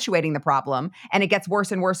perpetuating the problem, and it gets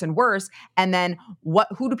worse and worse and worse. And then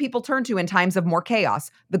who do people turn to in times of more chaos?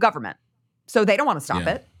 The government. So they don't want to stop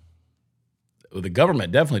it. The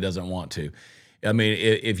government definitely doesn't want to. I mean,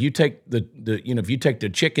 if you take if you take the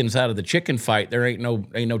chickens out of the chicken fight, there ain't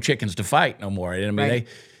no chickens to fight no more. I mean,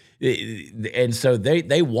 and so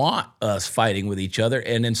they want us fighting with each other.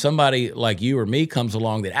 And then somebody like you or me comes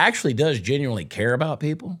along that actually does genuinely care about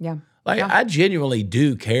people. Yeah. I genuinely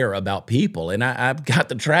do care about people, and I've got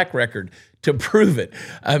the track record to prove it.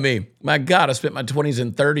 I mean, my God, I spent my 20s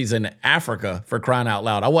and 30s in Africa, for crying out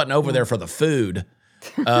loud. I wasn't over there for the food.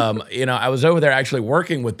 I was over there actually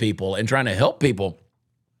working with people and trying to help people.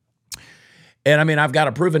 And I mean, I've got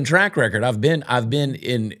a proven track record. I've been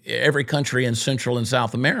in every country in Central and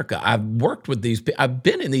South America. I've worked with I've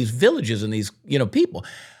been in these villages and these, people.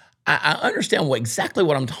 I understand exactly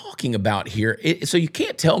what I'm talking about here. So you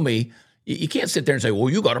can't tell me, you can't sit there and say, well,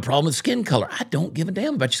 you got a problem with skin color. I don't give a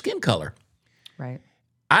damn about your skin color. Right.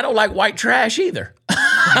 I don't like white trash either.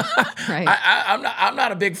 Right. I'm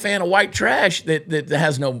not a big fan of white trash that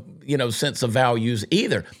has no sense of values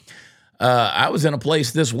either. I was in a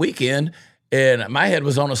place this weekend and my head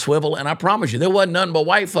was on a swivel, and I promise you there wasn't nothing but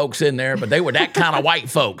white folks in there, but they were that kind of white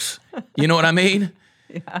folks. You know what I mean?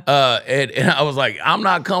 Yeah. And I was like, I'm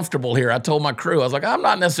not comfortable here. I told my crew, I was like, I'm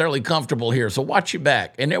not necessarily comfortable here, so watch your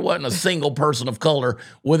back. And there wasn't a single person of color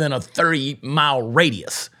within a 30-mile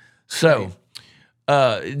radius. So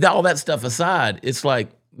all that stuff aside, it's like,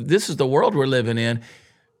 this is the world we're living in.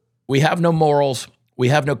 We have no morals. We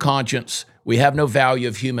have no conscience. We have no value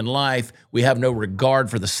of human life. We have no regard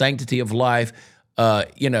for the sanctity of life.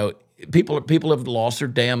 People have lost their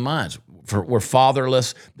damn minds. We're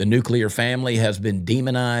fatherless. The nuclear family has been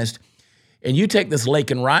demonized. And you take this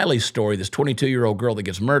Laken Riley story, this 22-year-old girl that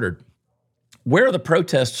gets murdered. Where are the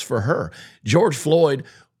protests for her? George Floyd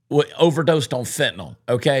overdosed on fentanyl,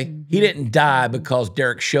 okay? Mm-hmm. He didn't die because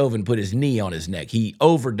Derek Chauvin put his knee on his neck. He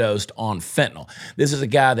overdosed on fentanyl. This is a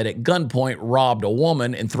guy that at gunpoint robbed a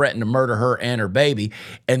woman and threatened to murder her and her baby,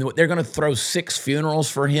 and they're going to throw 6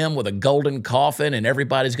 funerals for him with a golden coffin, and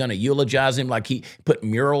everybody's going to eulogize him like he put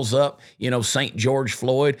murals up, St. George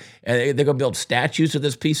Floyd, and they're going to build statues of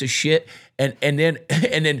this piece of shit. And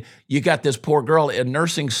then you got this poor girl, a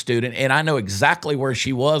nursing student, and I know exactly where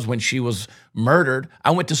she was when she was murdered.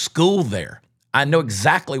 I went to school there. I know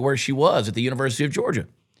exactly where she was, at the University of Georgia.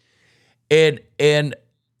 And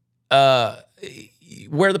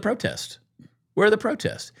where are the protests? Where are the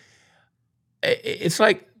protests? It's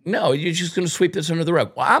like, no, you're just going to sweep this under the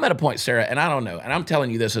rug. Well, I'm at a point, Sarah, and I don't know, and I'm telling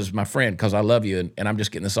you this as my friend because I love you, and I'm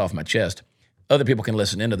just getting this off my chest. Other people can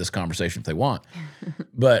listen into this conversation if they want,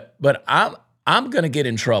 but I'm going to get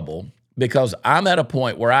in trouble because I'm at a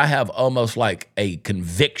point where I have almost like a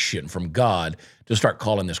conviction from God to start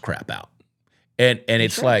calling this crap out, and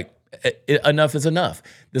it's sure. Like enough is enough.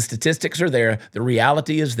 The statistics are there, the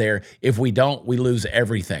reality is there. If we don't, we lose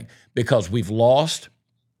everything because we've lost.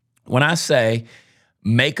 When I say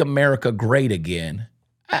make America great again,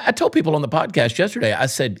 I told people on the podcast yesterday, I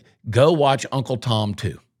said, go watch Uncle Tom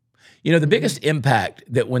 2. You know, the biggest impact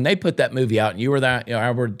that when they put that movie out, and you were there,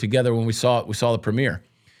 I were together when we saw the premiere,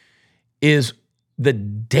 is the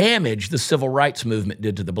damage the civil rights movement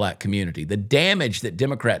did to the black community, the damage that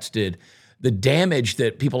Democrats did, the damage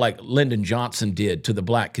that people like Lyndon Johnson did to the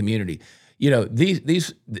black community. You know,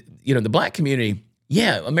 the black community,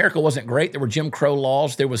 yeah, America wasn't great. There were Jim Crow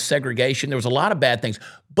laws. There was segregation. There was a lot of bad things.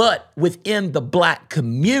 But within the black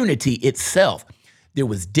community itself, there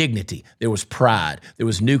was dignity. There was pride. There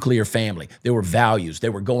was nuclear family. There were values. They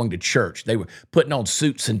were going to church. They were putting on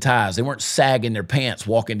suits and ties. They weren't sagging their pants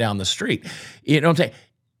walking down the street. You know what I'm saying?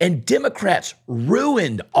 And Democrats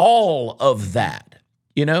ruined all of that,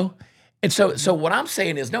 you know? And so what I'm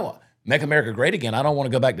saying is, no, make America great again. I don't want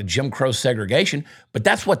to go back to Jim Crow segregation, but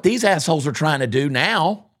that's what these assholes are trying to do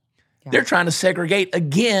now. Yeah. They're trying to segregate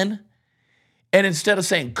again. And instead of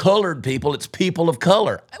saying colored people, it's people of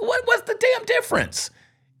color. What's the damn difference?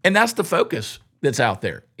 And that's the focus that's out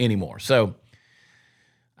there anymore. So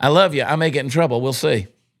I love you. I may get in trouble. We'll see.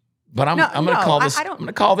 But I'm going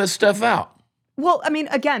to call this stuff out. Well, I mean,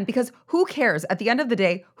 again, because who cares? At the end of the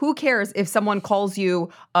day, who cares if someone calls you,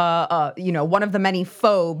 one of the many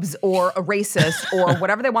phobes or a racist or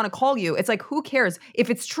whatever they want to call you? It's like, who cares? If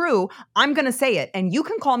it's true, I'm going to say it, and you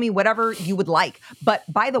can call me whatever you would like. But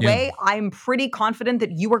by the way, I'm pretty confident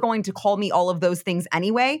that you are going to call me all of those things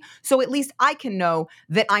anyway. So at least I can know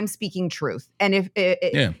that I'm speaking truth. And if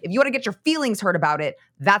you want to get your feelings hurt about it,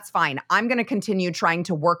 that's fine. I'm going to continue trying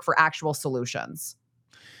to work for actual solutions.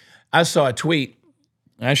 I saw a tweet.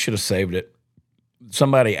 I should have saved it.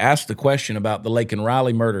 Somebody asked the question about the Laken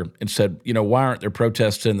Riley murder and said, why aren't there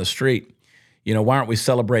protests in the street? Why aren't we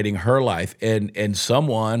celebrating her life? And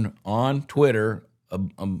someone on Twitter, a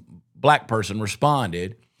black person,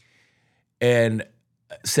 responded and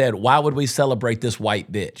said, why would we celebrate this white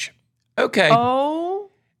bitch? Okay.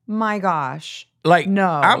 Oh my gosh. No.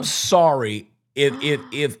 I'm sorry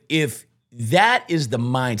if that is the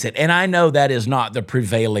mindset, and I know that is not the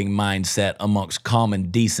prevailing mindset amongst common,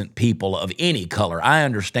 decent people of any color. I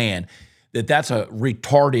understand that that's a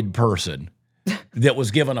retarded person that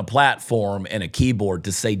was given a platform and a keyboard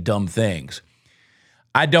to say dumb things.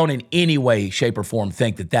 I don't in any way, shape, or form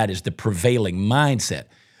think that that is the prevailing mindset.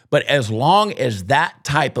 But as long as that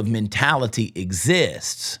type of mentality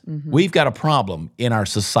exists, we've got a problem in our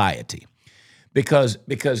society because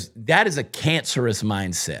that is a cancerous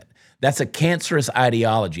mindset. That's a cancerous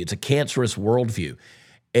ideology. It's a cancerous worldview.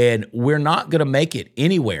 And we're not going to make it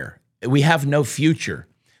anywhere. We have no future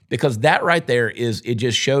because that right there it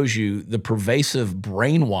just shows you the pervasive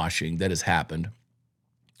brainwashing that has happened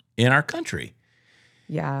in our country.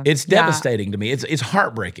 Yeah. It's devastating to me. It's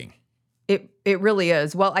heartbreaking. It really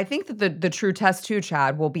is. Well, I think that the true test too,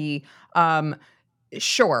 Chad, will be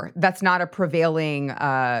sure, that's not a prevailing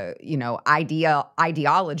ideology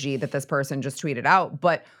that this person just tweeted out,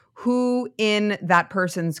 but who in that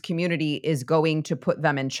person's community is going to put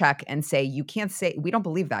them in check and say, you can't say, we don't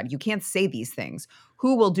believe that. You can't say these things.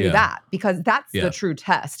 Who will do that? Because that's the true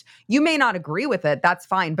test. You may not agree with it. That's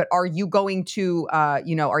fine. But are you going to, are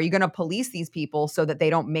you going to police these people so that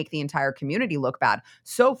they don't make the entire community look bad?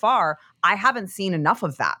 So far, I haven't seen enough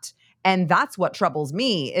of that. And that's what troubles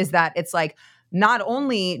me is that it's like, not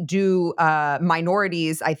only do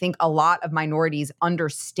minorities, I think a lot of minorities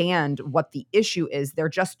understand what the issue is, they're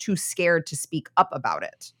just too scared to speak up about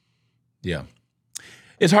it. Yeah.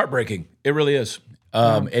 It's heartbreaking. It really is.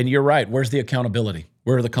 And you're right. Where's the accountability?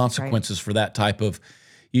 Where are the consequences for that type of,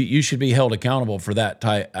 you should be held accountable for that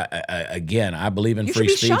type. Again, I believe in free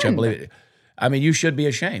speech. You should be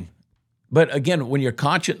ashamed. But again, when your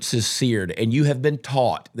conscience is seared and you have been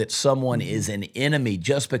taught that someone is an enemy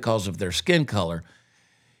just because of their skin color,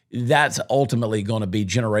 that's ultimately going to be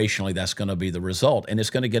generationally, that's going to be the result. And it's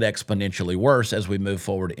going to get exponentially worse as we move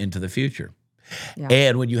forward into the future. Yeah.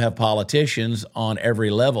 And when you have politicians on every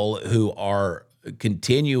level who are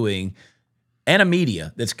continuing, and a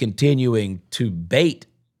media that's continuing to bait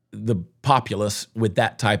the populace with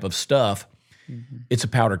that type of stuff, it's a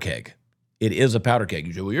powder keg. It is a powder keg.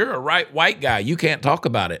 You say, well, you're a white guy. You can't talk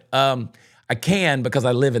about it. I can because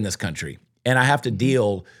I live in this country and I have to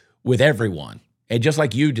deal with everyone. And just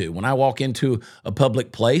like you do, when I walk into a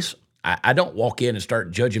public place, I don't walk in and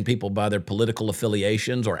start judging people by their political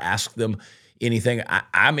affiliations or ask them anything.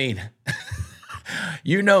 I mean,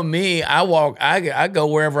 you know me, I go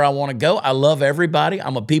wherever I want to go. I love everybody.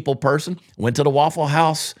 I'm a people person. Went to the Waffle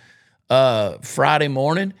House Friday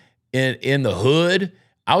morning in the hood.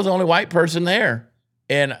 I was the only white person there,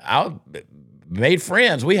 and I made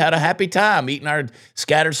friends. We had a happy time eating our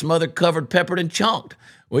scattered, smothered, covered, peppered, and chunked.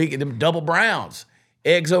 We get them double browns,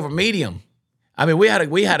 eggs over medium. I mean, we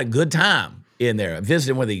had a good time in there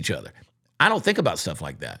visiting with each other. I don't think about stuff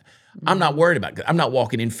like that. I'm not worried about it. I'm not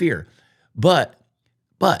walking in fear. But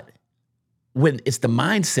when it's the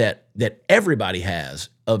mindset that everybody has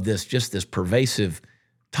of this pervasive,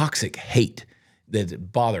 toxic hate that's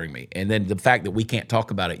bothering me. And then the fact that we can't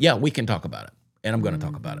talk about it. Yeah, we can talk about it. And I'm going to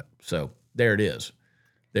talk about it. So there it is.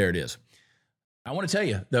 There it is. I want to tell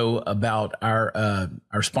you, though, about our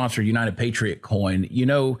sponsor, United Patriot Coin. You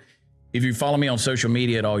know, if you follow me on social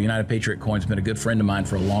media at all, United Patriot Coin's been a good friend of mine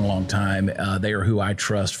for a long, long time. They are who I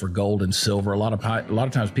trust for gold and silver. A lot of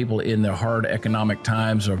times people in the hard economic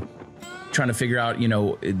times are trying to figure out,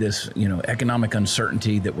 this, economic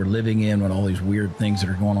uncertainty that we're living in with all these weird things that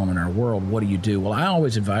are going on in our world. What do you do? Well, I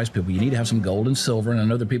always advise people, you need to have some gold and silver. And I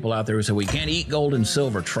know there are people out there who say, we can't eat gold and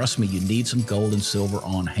silver. Trust me, you need some gold and silver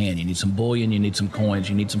on hand. You need some bullion, you need some coins,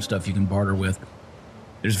 you need some stuff you can barter with.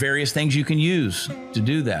 There's various things you can use to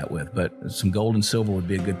do that with, but some gold and silver would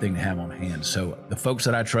be a good thing to have on hand. So the folks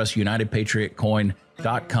that I trust,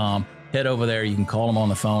 UnitedPatriotCoin.com, head over there. You can call them on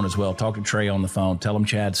the phone as well. Talk to Trey on the phone. Tell him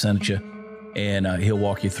Chad sent you. And he'll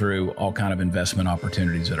walk you through all kind of investment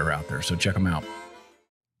opportunities that are out there. So check them out.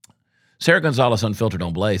 Sara Gonzales, Unfiltered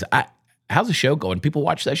on Blaze. How's the show going? People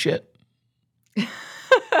watch that shit?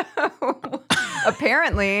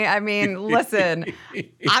 Apparently. I mean, listen,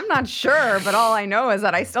 I'm not sure, but all I know is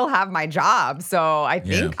that I still have my job. So I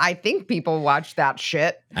think people watch that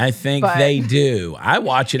shit. I think they do. I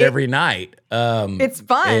watch it every night. It's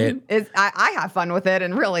fun. I have fun with it,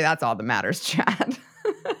 and really that's all that matters, Chad.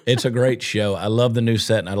 It's a great show. I love the new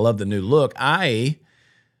set, and I love the new look. I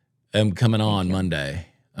am coming on Monday.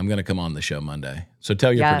 I'm going to come on the show Monday. So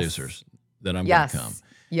tell your producers that I'm going to come.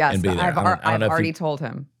 Yes, and be there. I've already told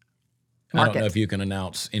him. I don't know if you can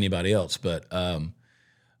announce anybody else, but I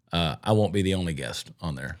won't be the only guest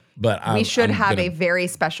on there. But we should have a very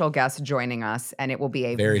special guest joining us, and it will be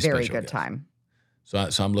a very good time. So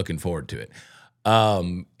I'm looking forward to it.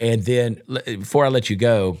 And then before I let you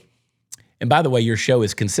go, and by the way, your show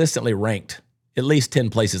is consistently ranked at least 10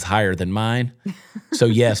 places higher than mine. So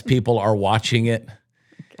yes, people are watching it.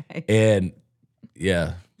 Okay. And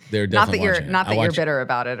yeah, they're definitely watching it. Not that you're bitter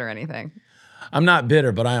about it or anything. I'm not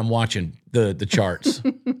bitter, but I am watching the charts.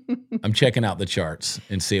 I'm checking out the charts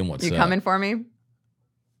and seeing what's up. You coming for me?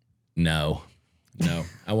 No.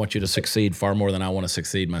 I want you to succeed far more than I want to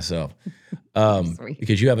succeed myself.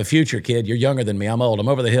 Because you have a future, kid. You're younger than me. I'm old. I'm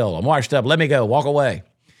over the hill. I'm washed up. Let me go. Walk away.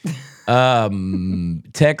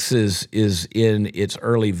 Texas is in its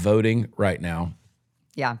early voting right now.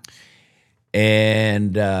 Yeah.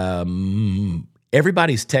 And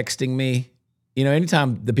everybody's texting me.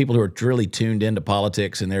 Anytime the people who are really tuned into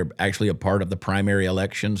politics and they're actually a part of the primary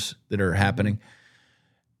elections that are happening,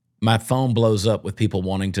 my phone blows up with people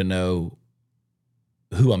wanting to know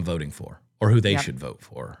who I'm voting for or who they should vote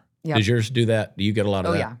for. Yep. Does yours do that? Do you get a lot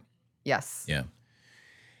of that? Oh, yeah. Yes. Yeah.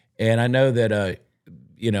 And I know that,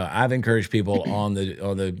 I've encouraged people on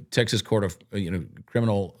the Texas Court of,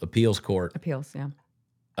 Criminal Appeals Court. Appeals,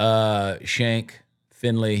 yeah. Shank,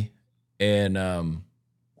 Finley, and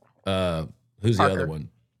who's Parker. the other one?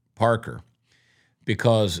 Parker.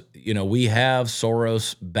 Because, we have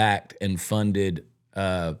Soros-backed and funded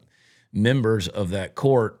members of that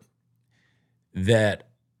court that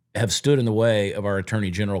have stood in the way of our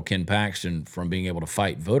Attorney General, Ken Paxton, from being able to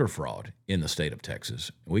fight voter fraud in the state of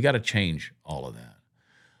Texas. We got to change all of that.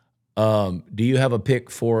 Do you have a pick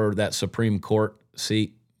for that Supreme Court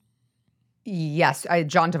seat? Yes,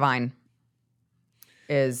 John Devine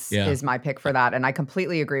is my pick for that, and I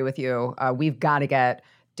completely agree with you. We've got to get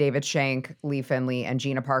David Shank, Lee Finley, and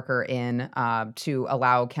Gina Parker in to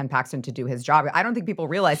allow Ken Paxton to do his job. I don't think people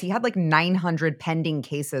realize he had like 900 pending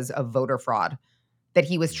cases of voter fraud that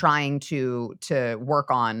he was trying to work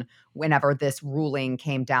on whenever this ruling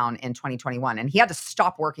came down in 2021, and he had to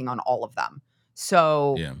stop working on all of them.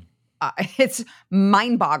 So. Yeah. It's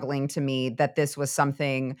mind-boggling to me that this was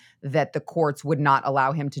something that the courts would not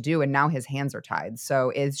allow him to do, and now his hands are tied. So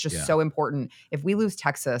it's just so important. If we lose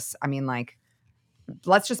Texas, I mean, like,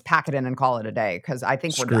 let's just pack it in and call it a day because I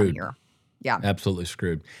think we're done Screwed. here. Yeah. Absolutely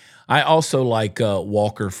screwed. I also like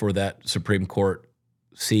Walker for that Supreme Court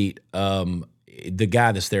seat. The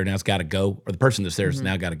guy that's there now's got to go, or the person that's there has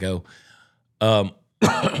now got to go. And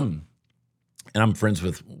I'm friends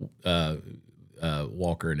with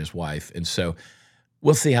Walker and his wife, and so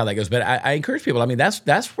we'll see how that goes. But I encourage people. I mean,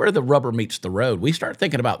 that's where the rubber meets the road. We start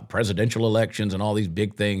thinking about presidential elections and all these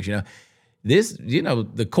big things.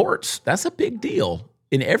 The courts. That's a big deal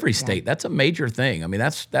in every state. That's a major thing. I mean,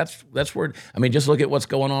 that's where. I mean, just look at what's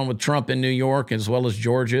going on with Trump in New York as well as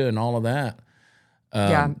Georgia and all of that.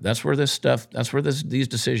 That's where this stuff. That's where these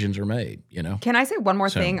decisions are made. Can I say one more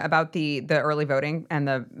thing about the early voting and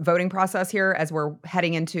the voting process here as we're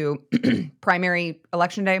heading into primary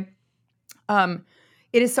election day?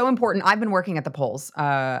 It is so important. I've been working at the polls,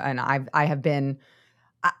 and I have been.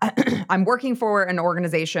 I'm working for an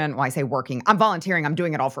organization. Well, I say working. I'm volunteering. I'm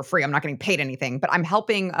doing it all for free. I'm not getting paid anything, but I'm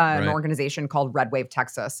helping an organization called Red Wave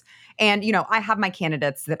Texas. And, I have my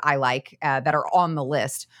candidates that I like that are on the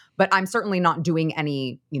list, but I'm certainly not doing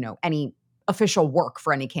any official work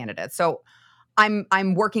for any candidate. So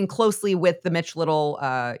I'm working closely with the Mitch Little,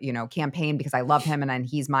 campaign because I love him and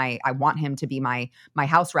I want him to be my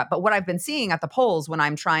House rep. But what I've been seeing at the polls when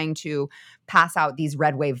I'm trying to pass out these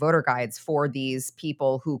red wave voter guides for these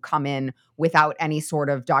people who come in without any sort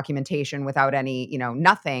of documentation, without any,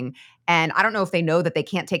 nothing. And I don't know if they know that they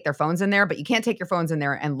can't take their phones in there, but you can't take your phones in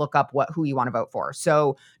there and look up who you want to vote for.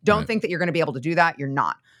 So don't think that you're going to be able to do that. You're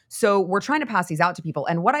not. So we're trying to pass these out to people.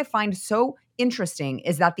 And what I find so interesting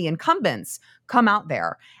is that the incumbents come out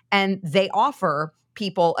there and they offer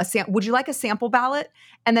people would you like a sample ballot?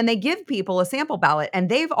 And then they give people a sample ballot and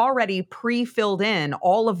they've already pre-filled in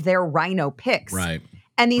all of their RINO picks. Right.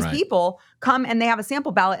 And these people come and they have a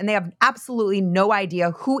sample ballot and they have absolutely no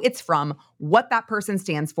idea who it's from, what that person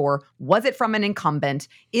stands for. Was it from an incumbent?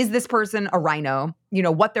 Is this person a RINO?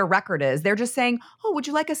 What their record is. They're just saying, oh, would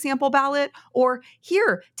you like a sample ballot? Or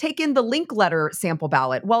here, take in the link letter sample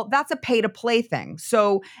ballot. Well, that's a pay to play thing.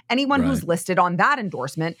 So anyone who's listed on that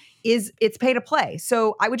endorsement it's pay to play.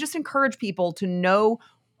 So I would just encourage people to know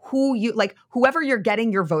whoever you're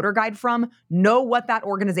getting your voter guide from, know what that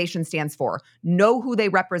organization stands for, know who they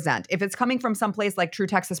represent. If it's coming from someplace like True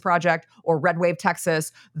Texas Project or Red Wave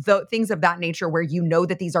Texas, things of that nature where you know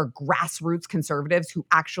that these are grassroots conservatives who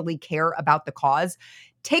actually care about the cause,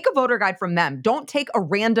 take a voter guide from them. Don't take a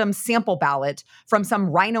random sample ballot from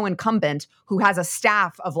some RINO incumbent who has a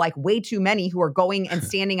staff of way too many who are going and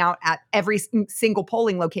standing out at every single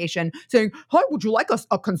polling location saying, hey, would you like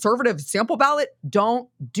a conservative sample ballot? Don't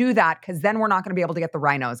do that because then we're not going to be able to get the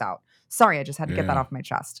RINOs out. Sorry, I just had to get that off my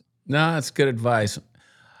chest. No, that's good advice.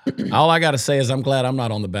 All I got to say is I'm glad I'm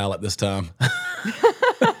not on the ballot this time.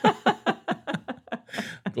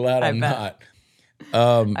 Glad I'm not.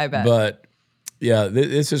 I bet. But yeah,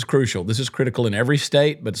 this is crucial. This is critical in every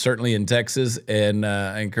state, but certainly in Texas. And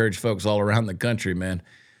I encourage folks all around the country, man,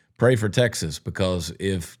 pray for Texas because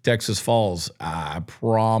if Texas falls, I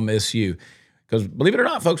promise you, because believe it or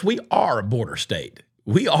not, folks, we are a border state.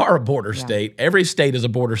 We are a border state. Every state is a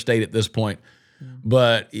border state at this point,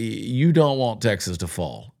 but you don't want Texas to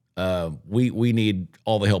fall. We need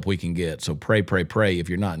all the help we can get. So pray if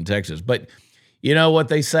you're not in Texas. But you know what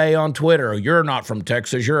they say on Twitter? You're not from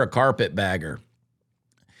Texas. You're a carpetbagger.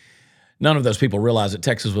 None of those people realize that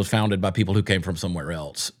Texas was founded by people who came from somewhere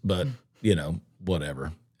else. But,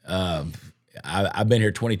 whatever. I've been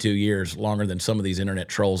here 22 years, longer than some of these internet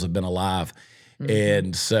trolls have been alive. Mm-hmm.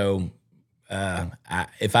 And so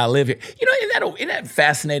if I live here, isn't that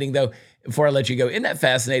fascinating, though? Before I let you go, isn't that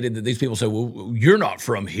fascinating that these people say, well, you're not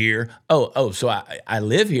from here? So I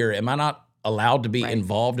live here. Am I not allowed to be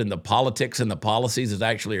involved in the politics and the policies that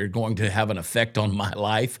actually are going to have an effect on my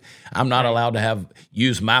life? I'm not allowed to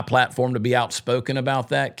use my platform to be outspoken about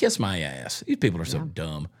that? Kiss my ass. These people are so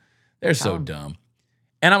dumb. They're so dumb.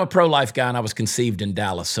 And I'm a pro-life guy, and I was conceived in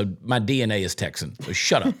Dallas, so my DNA is Texan. So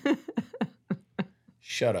shut up.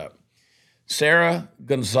 Shut up. Sara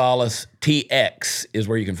Gonzales TX is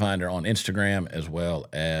where you can find her on Instagram as well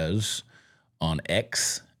as on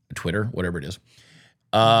X, Twitter, whatever it is.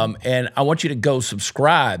 And I want you to go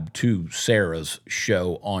subscribe to Sarah's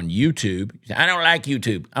show on YouTube. I don't like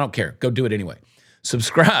YouTube. I don't care. Go do it anyway.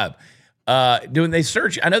 Subscribe. Doing they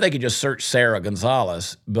search? I know they could just search Sara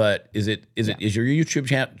Gonzales, but is your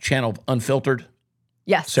YouTube channel unfiltered?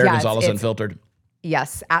 Yes. Sara Gonzales Unfiltered.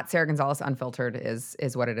 Yes, at Sara Gonzales Unfiltered is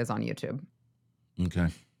what it is on YouTube. Okay.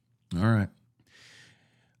 All right.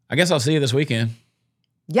 I guess I'll see you this weekend.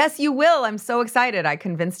 Yes, you will. I'm so excited. I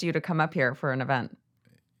convinced you to come up here for an event.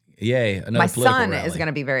 Yay. My son is going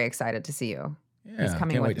to be very excited to see you. Yeah, he's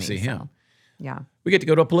coming can't with wait to me, see him. Yeah. We get to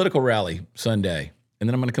go to a political rally Sunday, and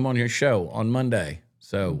then I'm going to come on your show on Monday.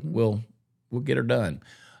 So we'll get her done.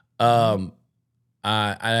 I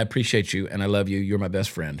appreciate you, and I love you. You're my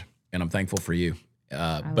best friend, and I'm thankful for you.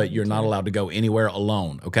 But you're not allowed to go anywhere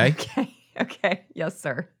alone, okay? Okay. Yes,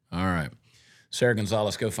 sir. All right. Sara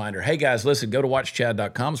Gonzales, go find her. Hey, guys, listen, go to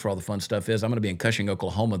watchchad.com. That's where all the fun stuff is. I'm going to be in Cushing,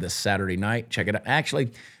 Oklahoma this Saturday night. Check it out.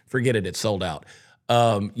 Actually, forget it. It's sold out.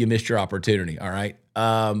 You missed your opportunity, all right?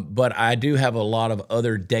 But I do have a lot of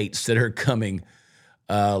other dates that are coming.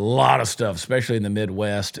 A lot of stuff, especially in the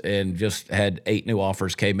Midwest, and just had 8 new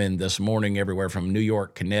offers came in this morning, everywhere from New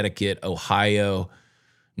York, Connecticut, Ohio,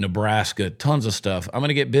 Nebraska, tons of stuff. I'm going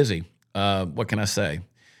to get busy. What can I say?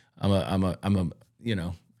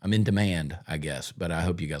 I'm in demand, I guess, but I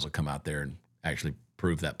hope you guys will come out there and actually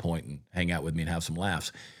prove that point and hang out with me and have some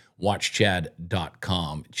laughs.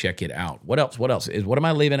 WatchChad.com. Check it out. What else? What am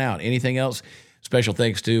I leaving out? Anything else? Special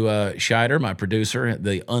thanks to Scheider, my producer,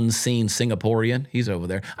 the unseen Singaporean. He's over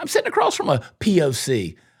there. I'm sitting across from a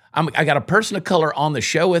POC. I got a person of color on the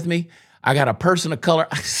show with me. I got a person of color.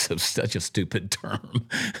 Such a stupid term.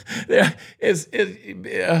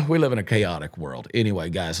 We live in a chaotic world. Anyway,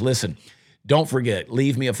 guys, listen. Don't forget,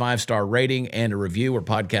 leave me a 5-star rating and a review where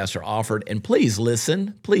podcasts are offered. And please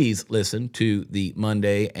listen to the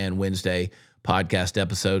Monday and Wednesday podcast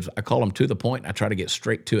episodes. I call them to the point. I try to get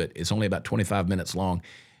straight to it. It's only about 25 minutes long,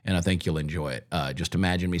 and I think you'll enjoy it. Just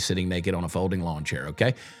imagine me sitting naked on a folding lawn chair,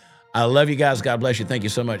 okay? I love you guys. God bless you. Thank you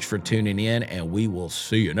so much for tuning in, and we will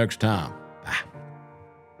see you next time. Bye.